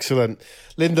 Excellent.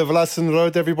 Linda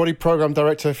Vlassenrood, everybody, Program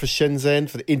Director for Shenzhen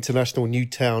for the International New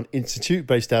Town Institute,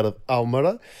 based out of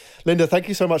Almere. Linda, thank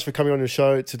you so much for coming on your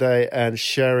show today and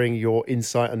sharing your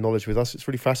insight and knowledge with us. It's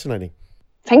really fascinating.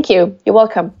 Thank you. You're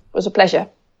welcome. It was a pleasure.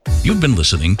 You've been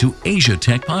listening to Asia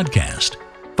Tech Podcast.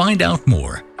 Find out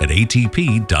more at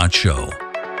atp.show.